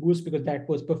XGBoost because that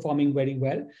was performing very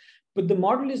well. But the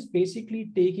model is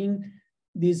basically taking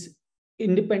these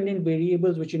independent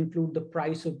variables, which include the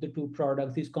price of the two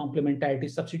products, these complementarity,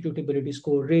 substitutability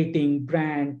score, rating,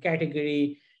 brand,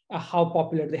 category, how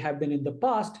popular they have been in the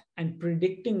past, and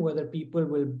predicting whether people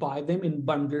will buy them in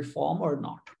bundle form or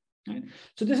not. Right?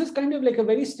 So this is kind of like a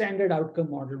very standard outcome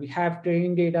model. We have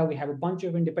training data, we have a bunch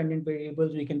of independent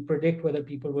variables, we can predict whether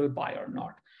people will buy or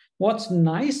not. What's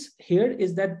nice here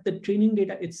is that the training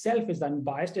data itself is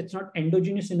unbiased. It's not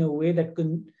endogenous in a way that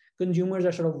consumers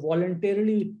are sort of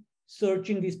voluntarily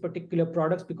searching these particular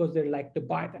products because they like to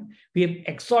buy them. We have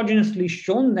exogenously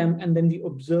shown them, and then we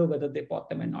observe whether they bought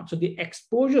them or not. So the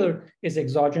exposure is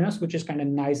exogenous, which is kind of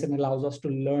nice and allows us to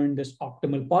learn this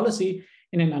optimal policy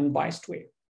in an unbiased way.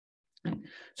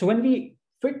 So when we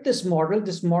fit this model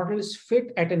is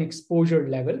fit at an exposure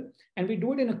level, and we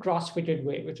do it in a cross-fitted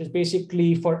way, which is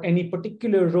basically for any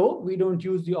particular row, we don't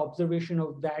use the observation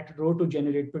of that row to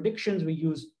generate predictions. We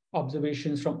use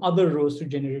observations from other rows to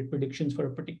generate predictions for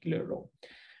a particular row.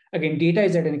 Again, data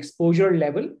is at an exposure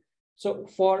level. So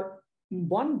for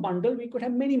one bundle, we could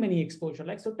have many, many exposure.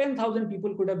 Like, so 10,000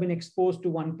 people could have been exposed to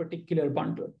one particular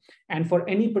bundle. And for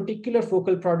any particular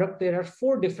focal product, there are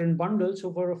 4 different bundles.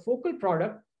 So for a focal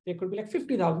product, there could be like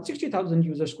 50,000, 60,000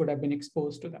 users could have been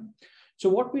exposed to them. So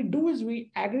what we do is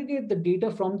we aggregate the data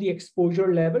from the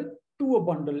exposure level to a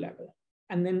bundle level.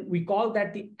 And then we call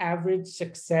that the average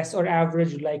success or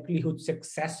average likelihood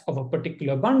success of a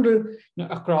particular bundle.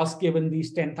 Across given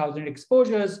these 10,000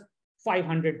 exposures,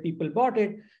 500 people bought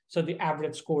it. So the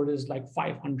average score is like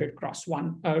 500 cross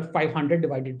 1, 500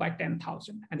 divided by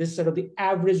 10,000. And this is sort of the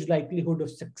average likelihood of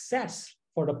success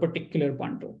for a particular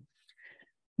bundle.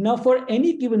 Now, for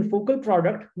any given focal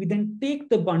product, we then take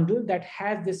the bundle that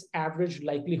has this average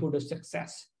likelihood of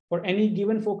success. For any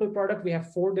given focal product, we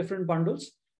have 4 different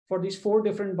bundles. For these 4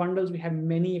 different bundles, we have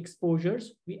many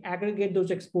exposures. We aggregate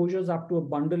those exposures up to a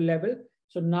bundle level.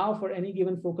 So now for any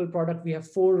given focal product, we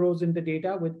have 4 rows in the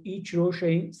data, with each row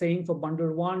saying for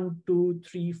bundle 1, 2,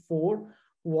 3, 4,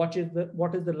 what is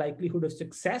the likelihood of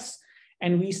success.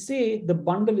 And we say the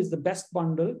bundle is the best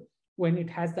bundle when it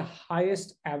has the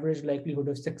highest average likelihood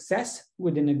of success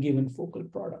within a given focal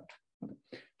product.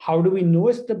 How do we know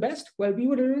it's the best? Well, we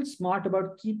were a little smart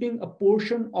about keeping a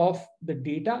portion of the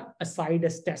data aside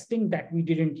as testing that we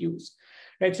didn't use.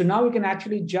 Right? So now we can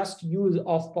actually just use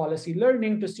off-policy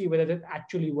learning to see whether it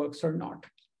actually works or not.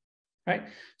 Right?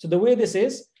 So the way this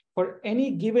is, for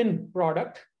any given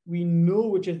product, we know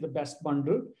which is the best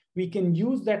bundle. We can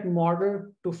use that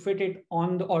model to fit it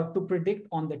on or to predict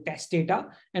on the test data.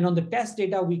 And on the test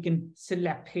data, we can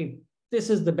select, hey, this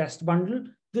is the best bundle.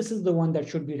 This is the one that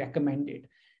should be recommended.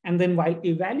 And then while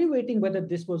evaluating whether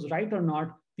this was right or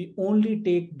not, we only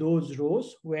take those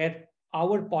rows where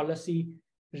our policy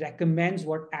recommends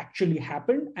what actually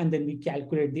happened, and then we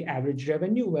calculate the average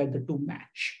revenue where the two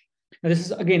match. Now, this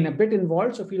is, again, a bit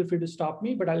involved, so feel free to stop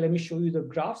me, but let me show you the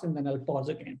graphs and then I'll pause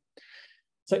again.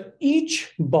 So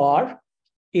each bar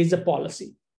is a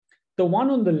policy. The one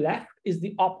on the left is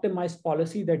the optimized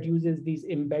policy that uses these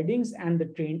embeddings and the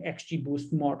trained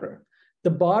XGBoost model. The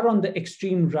bar on the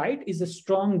extreme right is a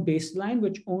strong baseline,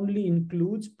 which only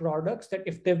includes products that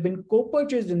if they've been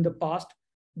co-purchased in the past,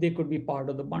 they could be part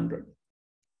of the bundle.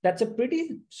 That's a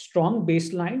pretty strong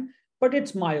baseline, but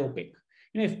it's myopic.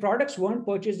 If products weren't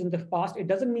purchased in the past, it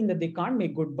doesn't mean that they can't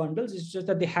make good bundles. It's just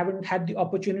that they haven't had the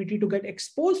opportunity to get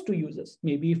exposed to users.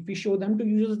 Maybe if we show them to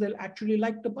users, they'll actually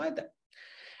like to buy them.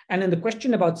 And then the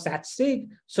question about SAT-SIG,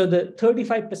 so the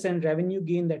 35% revenue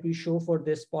gain that we show for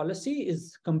this policy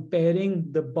is comparing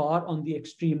the bar on the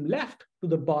extreme left to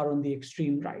the bar on the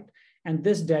extreme right. And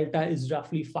this delta is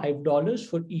roughly $5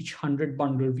 for each 100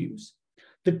 bundle views.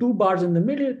 The 2 bars in the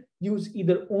middle use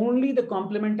either only the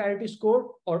complementarity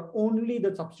score or only the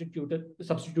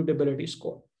substitutability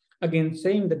score. Again,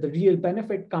 saying that the real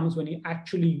benefit comes when you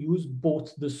actually use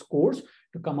both the scores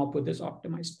to come up with this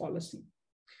optimized policy.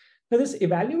 Now, this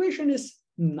evaluation is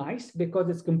nice because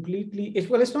it's completely,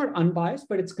 it's not unbiased,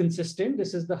 but it's consistent.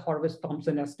 This is the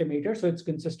Horvitz-Thompson estimator, so it's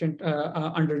consistent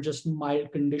under just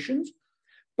mild conditions.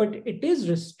 But it is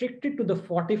restricted to the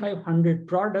 4,500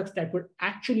 products that were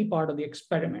actually part of the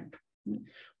experiment.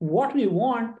 What we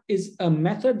want is a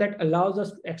method that allows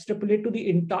us to extrapolate to the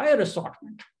entire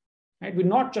assortment. Right? We're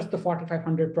not just the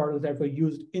 4,500 products that were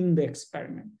used in the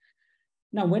experiment.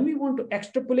 Now, when we want to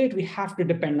extrapolate, we have to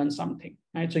depend on something.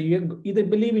 Right? So you either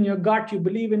believe in your gut, you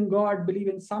believe in God, believe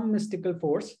in some mystical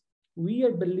force. we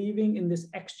are believing in this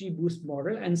XGBoost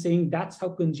model and saying that's how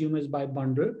consumers buy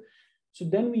bundle. So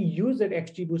then we use that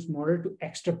XGBoost model to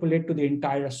extrapolate to the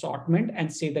entire assortment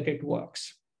and say that it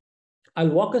works. I'll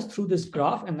walk us through this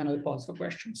graph and then I'll pause for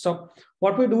questions. So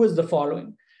what we do is the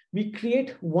following. We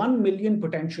create 1 million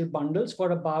potential bundles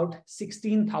for about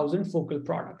 16,000 focal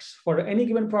products. For any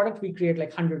given product, we create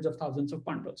like hundreds of thousands of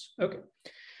bundles. Okay.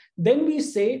 Then we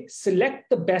say, select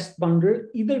the best bundle,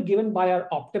 either given by our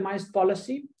optimized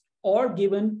policy or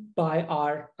given by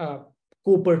our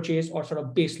co-purchase or sort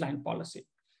of baseline policy.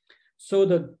 So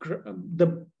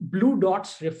the blue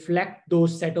dots reflect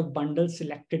those set of bundles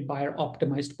selected by our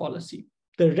optimized policy.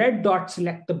 The red dots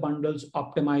select the bundles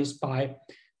optimized by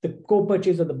the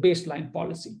co-purchase or the baseline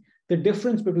policy. The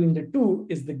difference between the two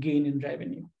is the gain in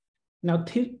revenue. Now,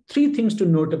 three things to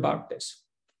note about this.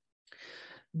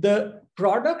 The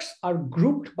products are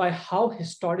grouped by how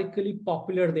historically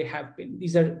popular they have been.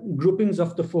 These are groupings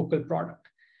of the focal product.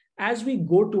 As we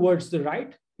go towards the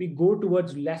right, we go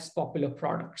towards less popular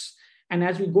products. And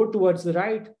as we go towards the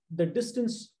right, the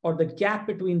distance or the gap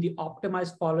between the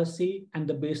optimized policy and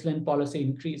the baseline policy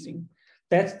increasing.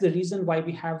 That's the reason why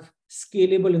we have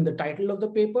scalable in the title of the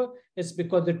paper. It's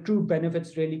because the true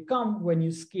benefits really come when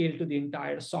you scale to the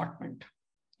entire assortment.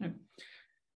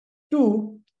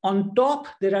 Two, on top,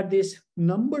 there are these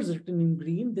numbers written in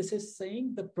green. This is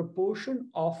saying the proportion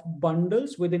of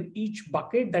bundles within each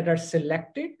bucket that are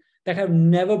selected that have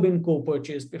never been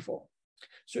co-purchased before.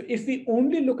 So if we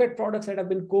only look at products that have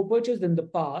been co-purchased in the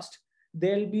past,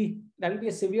 that'll be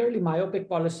a severely myopic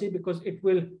policy because it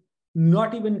will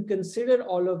not even consider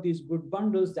all of these good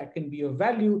bundles that can be of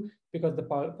value because the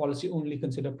policy only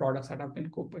consider products that have been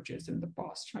co-purchased in the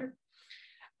past, right?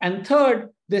 And third,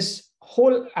 this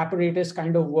whole apparatus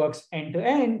kind of works end to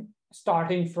end,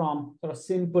 starting from sort of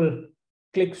simple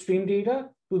clickstream data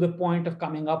to the point of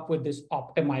coming up with this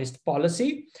optimized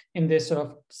policy in this sort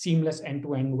of seamless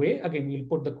end-to-end way. Again, we'll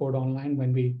put the code online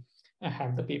when we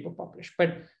have the paper published.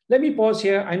 But let me pause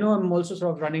here. I know I'm also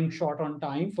sort of running short on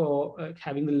time for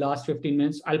having the last 15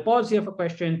 minutes. I'll pause here for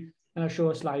question,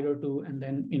 show a slide or two, and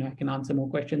then I can answer more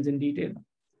questions in detail.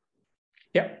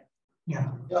 Yeah.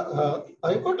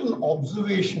 I got an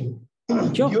observation.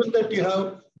 Sure. Given that you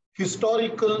have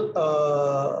historical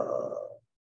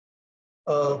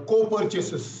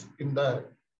co-purchases in there,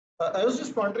 I was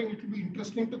just wondering, it would be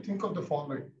interesting to think of the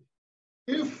following.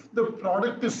 If the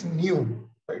product is new,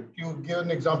 right? You give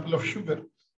an example of sugar.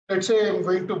 Let's say I'm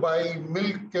going to buy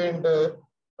milk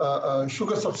and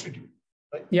sugar substitute,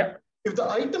 right? Yeah. If the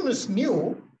item is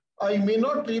new, I may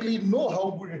not really know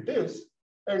how good it is.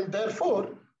 And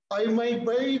therefore, I might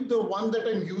buy the one that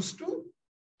I'm used to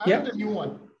and the new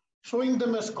one, showing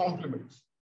them as complements.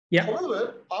 Yeah.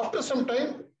 However, after some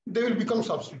time, they will become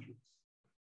substitutes.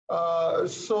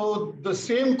 So the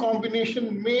same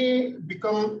combination may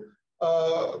become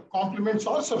complements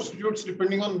or substitutes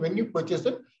depending on when you purchase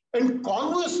it. And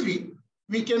conversely,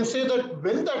 we can say that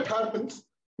when that happens,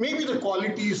 maybe the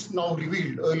quality is now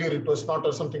revealed. Earlier it was not,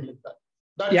 or something like that.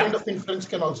 That kind of inference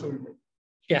can also be made.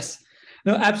 Yes.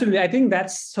 No, absolutely. I think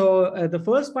that's so. The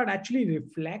first part actually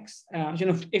reflects,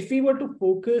 if we were to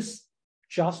focus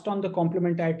just on the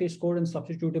complementarity score and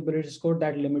substitutability score,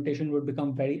 that limitation would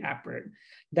become very apparent.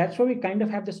 That's why we kind of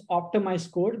have this optimized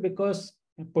score, because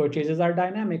purchases are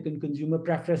dynamic and consumer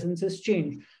preferences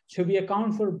change. So we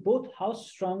account for both how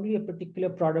strongly a particular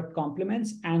product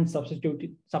complements and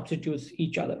substitutes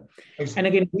each other. And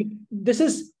again, this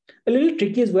is a little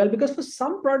tricky as well, because for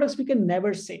some products we can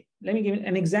never say. Let me give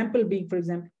an example being, for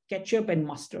example, ketchup and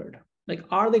mustard. Like,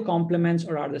 are they complements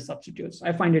or are they substitutes?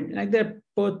 I find it like they're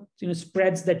both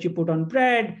spreads that you put on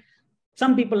bread.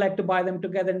 Some people like to buy them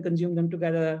together and consume them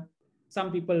together.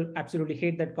 Some people absolutely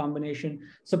hate that combination.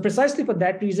 So precisely for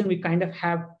that reason, we kind of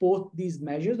have both these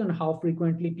measures on how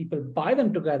frequently people buy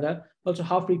them together, also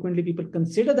how frequently people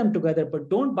consider them together, but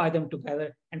don't buy them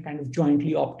together, and kind of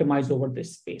jointly optimize over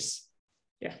this space.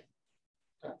 Yeah.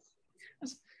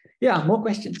 Yeah, more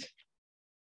questions.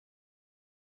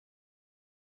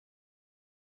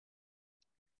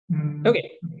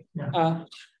 Okay.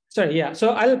 Sorry, yeah.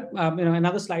 So I'll,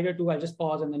 another slide or two, I'll just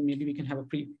pause and then maybe we can have a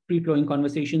free-flowing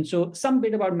conversation. So some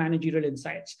bit about managerial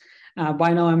insights.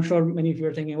 By now, I'm sure many of you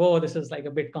are thinking, oh, this is like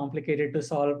a bit complicated to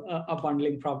solve a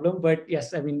bundling problem. But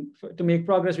yes, I mean, to make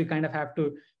progress, we kind of have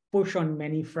to push on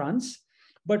many fronts.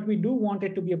 But we do want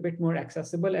it to be a bit more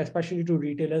accessible, especially to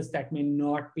retailers that may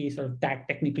not be sort of that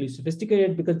technically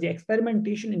sophisticated, because the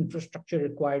experimentation infrastructure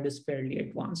required is fairly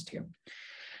advanced here.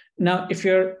 Now, if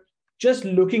you're just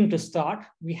looking to start,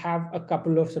 we have a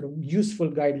couple of sort of useful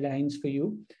guidelines for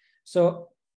you. So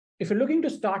if you're looking to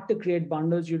start to create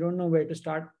bundles, you don't know where to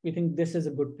start, we think this is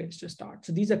a good place to start.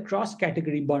 So these are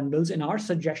cross-category bundles, and our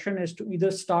suggestion is to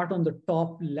either start on the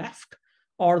top left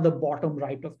or the bottom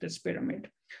right of this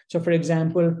pyramid. So for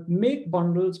example, make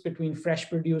bundles between fresh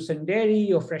produce and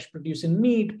dairy, or fresh produce and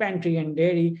meat, pantry and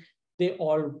dairy. They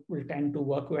all will tend to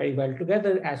work very well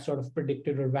together as sort of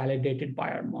predicted or validated by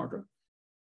our model.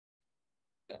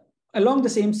 Along the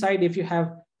same side, if you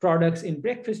have products in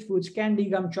breakfast foods, candy,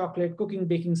 gum, chocolate, cooking,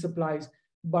 baking supplies,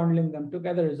 bundling them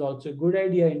together is also a good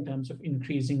idea in terms of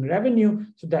increasing revenue.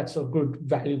 So that's a good,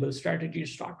 valuable strategy to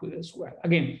start with as well.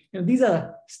 Again, these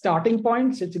are starting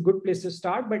points. It's a good place to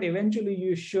start, but eventually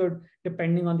you should,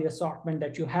 depending on the assortment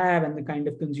that you have and the kind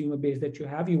of consumer base that you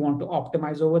have, you want to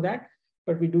optimize over that.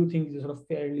 But we do think these are sort of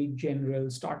fairly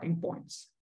general starting points.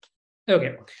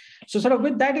 Okay, so sort of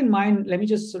with that in mind, let me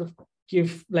just sort of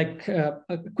give like a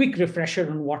quick refresher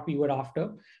on what we were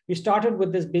after. We started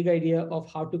with this big idea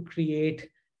of how to create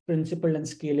principled and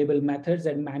scalable methods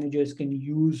that managers can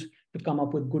use to come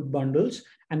up with good bundles.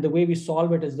 And the way we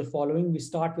solve it is the following. We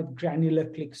start with granular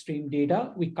clickstream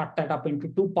data. We cut that up into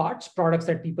two parts: products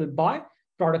that people buy,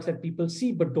 products that people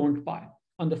see but don't buy.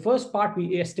 On the first part,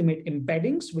 we estimate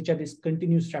embeddings, which are these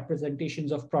continuous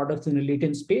representations of products in a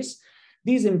latent space.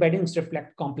 These embeddings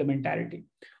reflect complementarity.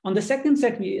 On the second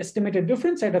set, we estimate a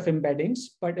different set of embeddings,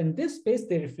 but in this space,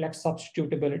 they reflect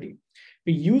substitutability.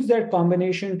 We use that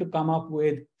combination to come up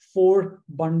with 4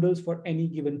 bundles for any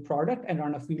given product and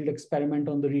run a field experiment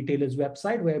on the retailer's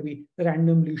website where we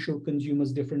randomly show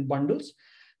consumers different bundles.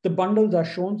 The bundles are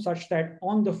shown such that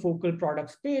on the focal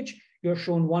products page, you're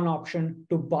shown one option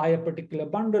to buy a particular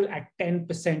bundle at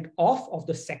 10% off of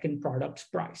the second product's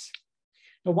price.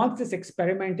 Now, once this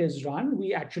experiment is run,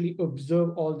 we actually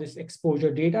observe all this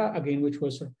exposure data, again, which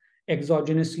was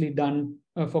exogenously done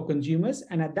for consumers.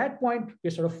 And at that point, we're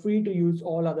sort of free to use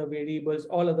all other variables,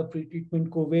 all other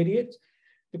pre-treatment covariates,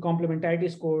 the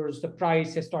complementarity scores, the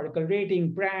price, historical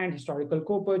rating, brand, historical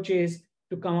co-purchase,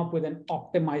 to come up with an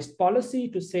optimized policy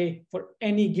to say for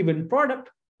any given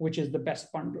product, which is the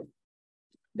best bundle.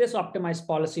 This optimized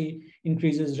policy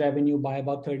increases revenue by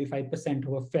about 35%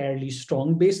 of a fairly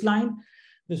strong baseline.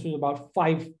 This was about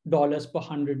 $5 per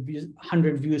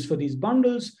 100 views for these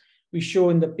bundles. We show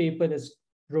in the paper this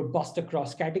robust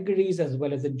across categories, as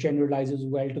well as it generalizes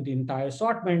well to the entire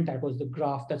assortment. That was the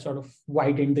graph that sort of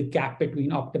widened the gap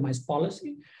between optimized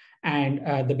policy and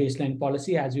the baseline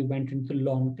policy as we went into the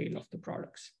long tail of the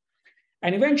products.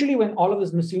 And eventually, when all of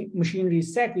this machinery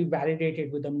is set, we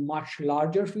validated with a much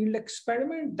larger field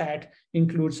experiment that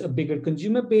includes a bigger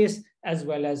consumer base, as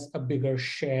well as a bigger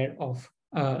share of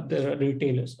the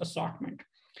retailer's assortment.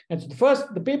 And so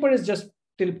the paper is just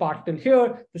till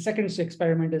here. The second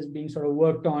experiment is being sort of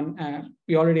worked on.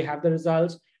 We already have the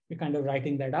results. We're kind of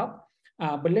writing that up.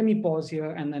 But let me pause here,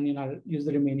 and then I'll use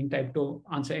the remaining time to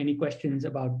answer any questions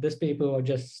about this paper or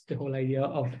just the whole idea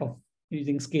of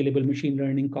using scalable machine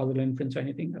learning, causal inference, or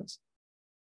anything else.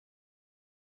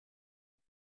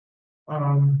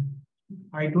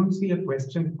 I don't see a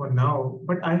question for now,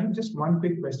 but I have just one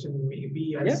quick question.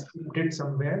 Maybe I skipped it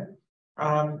somewhere.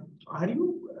 Are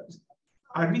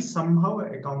we somehow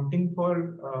accounting for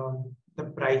the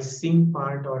pricing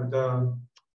part or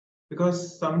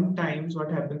because sometimes what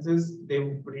happens is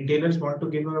retailers want to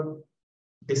give a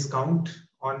discount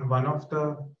on one of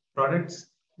the products,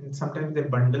 and sometimes they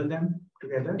bundle them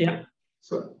together. Yeah.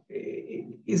 So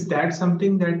is that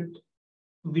something that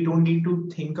we don't need to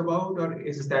think about, or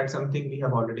is that something we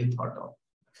have already thought of?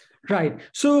 Right.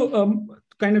 So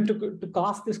kind of to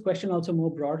cast this question also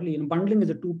more broadly, bundling is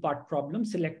a 2-part problem: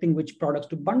 selecting which products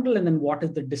to bundle, and then what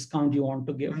is the discount you want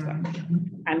to give them.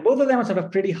 And both of them are sort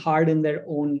of pretty hard in their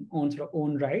own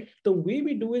right. The way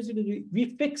we do is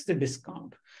we fix the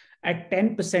discount at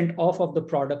 10% off of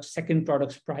the second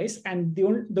product's price. And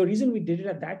the reason we did it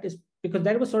at that is because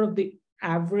that was sort of the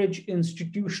average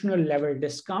institutional level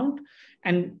discount.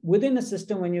 And within a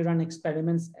system, when you run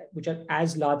experiments which are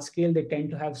as large scale, they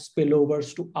tend to have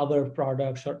spillovers to other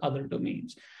products or other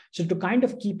domains. So to kind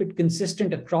of keep it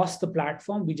consistent across the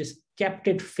platform, we just kept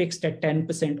it fixed at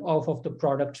 10% off of the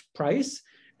product's price,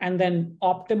 and then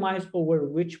optimize over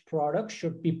which product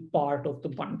should be part of the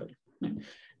bundle.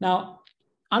 Now,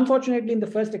 unfortunately, in the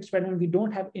first experiment, we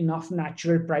don't have enough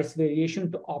natural price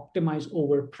variation to optimize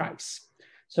over price.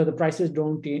 So the prices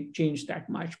don't change that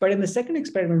much. But in the second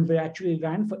experiment, we actually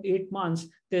ran for 8 months,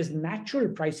 there's natural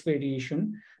price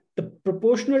variation. The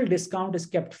proportional discount is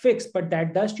kept fixed, but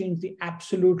that does change the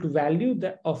absolute value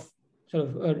of sort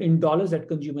of in dollars that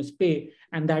consumers pay.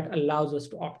 And that allows us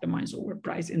to optimize over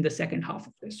price in the second half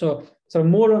of this. So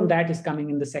more on that is coming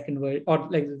in the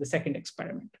second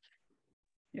experiment.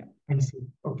 Yeah. I see.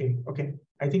 Okay.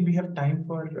 I think we have time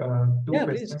for two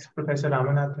questions. Please. Professor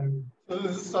Ramanathan.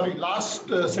 Sorry, last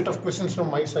set of questions from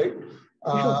my side.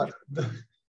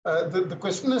 The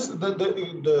question is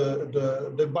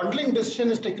the bundling decision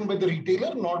is taken by the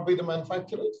retailer, not by the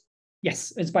manufacturers.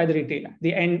 Yes, it's by the retailer,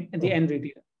 the end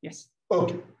retailer. Yes.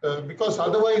 Okay, because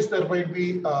otherwise there might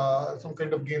be some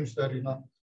kind of games there,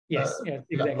 Yes,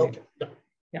 exactly. Yeah, okay.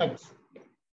 Yeah. Thanks.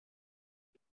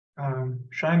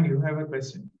 Shan, you have a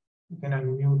question? You can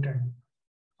unmute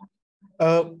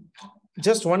and.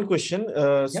 Just one question.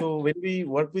 So when we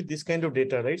work with this kind of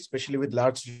data, right, especially with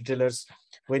large retailers,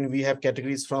 when we have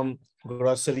categories from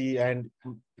grocery and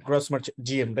gross merch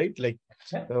GM, right, like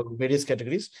various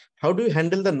categories, how do you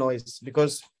handle the noise?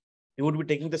 Because you would be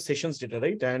taking the sessions data,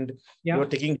 right? And you're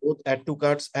taking both add to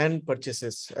carts and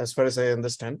purchases, as far as I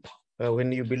understand,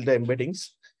 when you build the embeddings.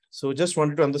 So just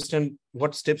wanted to understand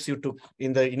what steps you took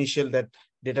in the initial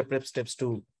data prep steps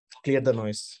to clear the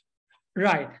noise.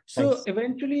 Right. So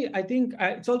eventually, I think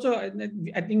it's also, I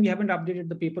think we haven't updated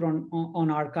the paper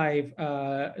on archive.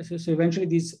 So eventually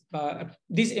these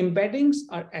embeddings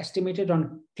are estimated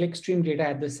on clickstream data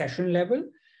at the session level,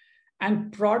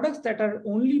 and products that are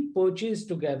only purchased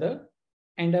together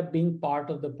end up being part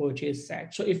of the purchase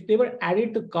set. So if they were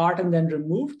added to cart and then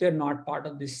removed, they're not part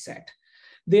of this set.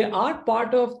 They are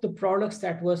part of the products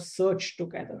that were searched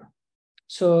together.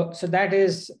 So that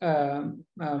is,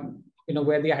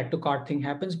 where the add to cart thing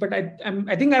happens. But I'm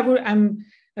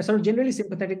sort of generally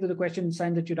sympathetic to the question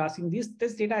sign that you're asking.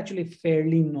 This data actually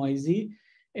fairly noisy.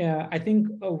 I think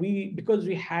because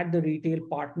we had the retail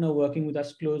partner working with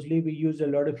us closely, we used a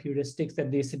lot of heuristics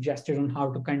that they suggested on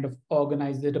how to kind of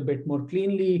organize it a bit more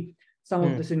cleanly. Some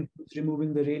of this includes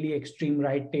removing the really extreme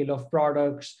right tail of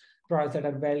products that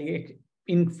are very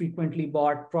infrequently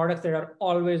bought, products that are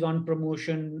always on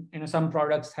promotion. Some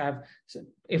products have,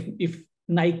 if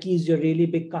Nike is your really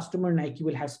big customer, Nike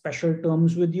will have special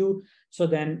terms with you. So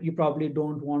then you probably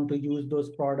don't want to use those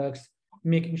products.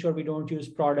 Making sure we don't use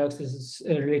products, this is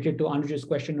related to Anuja's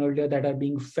question earlier, that are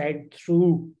being fed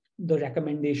through the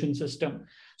recommendation system.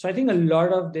 So I think a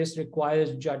lot of this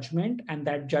requires judgment, and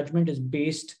that judgment is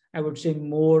based, I would say,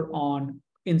 more on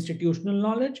institutional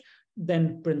knowledge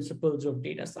than principles of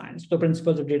data science. The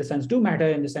principles of data science do matter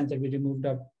in the sense that we removed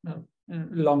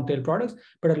long tail products,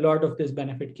 but a lot of this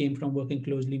benefit came from working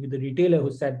closely with the retailer who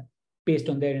said, based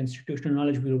on their institutional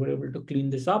knowledge, we were able to clean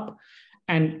this up.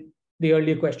 And the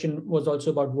earlier question was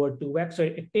also about word2vec. So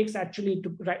it takes actually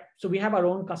to write. So we have our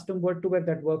own custom word2vec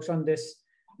that works on this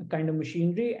kind of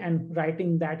machinery, and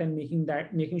writing that and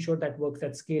making sure that works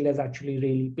at scale is actually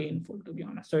really painful, to be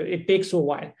honest. So it takes a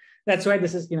while. That's why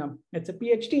this is, it's a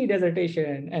PhD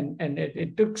dissertation, and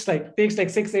it takes like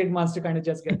 6-8 months to kind of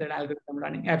just get that algorithm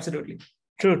running. Absolutely.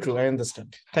 True. I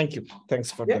understand. Thank you.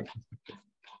 Thanks for that.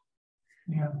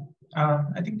 Yeah.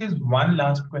 I think there's one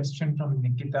last question from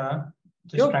Nikita.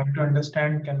 Just trying to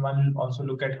understand, can one also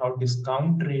look at how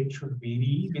discount rate should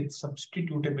vary with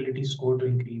substitutability score to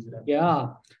increase revenue? Yeah,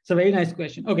 it's a very nice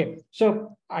question. Okay,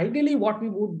 so ideally what we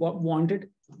would wanted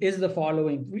is the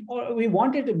following. We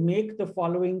wanted to make the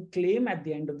following claim at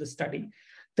the end of the study,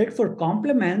 that for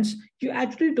complements, you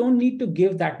actually don't need to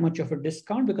give that much of a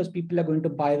discount because people are going to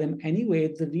buy them anyway.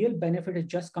 The real benefit is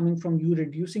just coming from you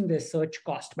reducing their search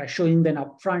cost by showing them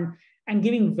upfront and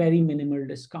giving very minimal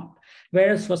discount.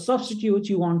 Whereas for substitutes,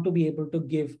 you want to be able to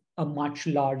give a much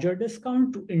larger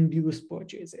discount to induce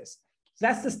purchases. So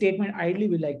that's the statement ideally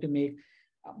we like to make.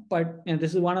 But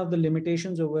this is one of the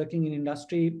limitations of working in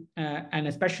industry, and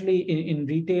especially in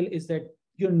retail, is that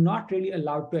you're not really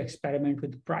allowed to experiment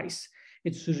with price.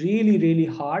 It's really, really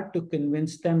hard to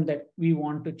convince them that we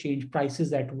want to change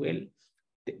prices at will.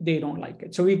 They don't like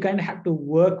it. So we kind of have to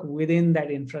work within that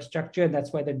infrastructure.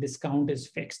 That's why the discount is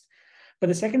fixed. But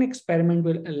the second experiment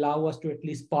will allow us to at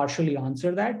least partially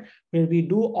answer that, where we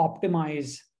do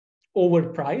optimize over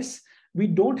price. We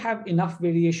don't have enough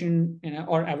variation,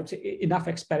 or I would say enough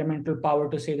experimental power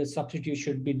to say that substitutes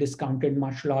should be discounted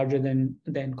much larger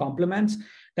than complements.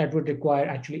 That would require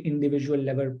actually individual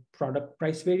level product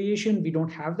price variation. We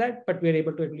don't have that, but we're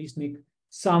able to at least make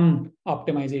some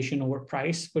optimization over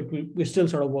price, but we're still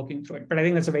sort of working through it. But I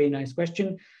think that's a very nice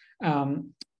question.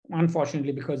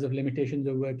 Unfortunately, because of limitations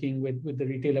of working with the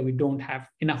retailer, we don't have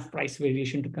enough price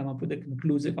variation to come up with a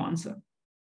conclusive answer.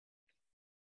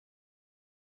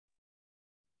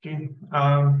 Okay.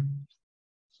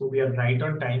 So we are right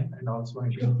on time, and also I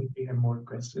don't think we have more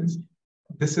questions.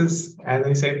 This is, as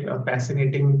I said, a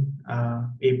fascinating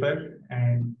paper,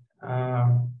 and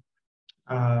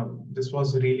this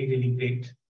was really, really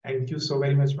great. Thank you so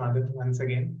very much, Madhav, once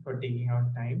again for taking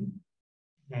out time,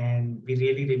 and we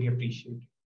really, really appreciate it.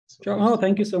 Sure. Oh,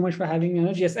 thank you so much for having me,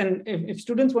 Anuj. Yes, and if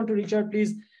students want to reach out,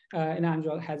 please,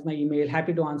 Angel has my email.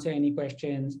 Happy to answer any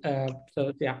questions.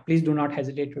 So yeah, please do not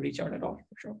hesitate to reach out at all,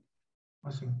 for sure.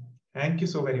 Awesome. Thank you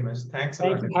so very much. Thanks a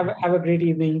lot. Have a great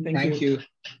evening. Thank you.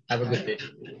 Have a good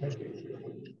day.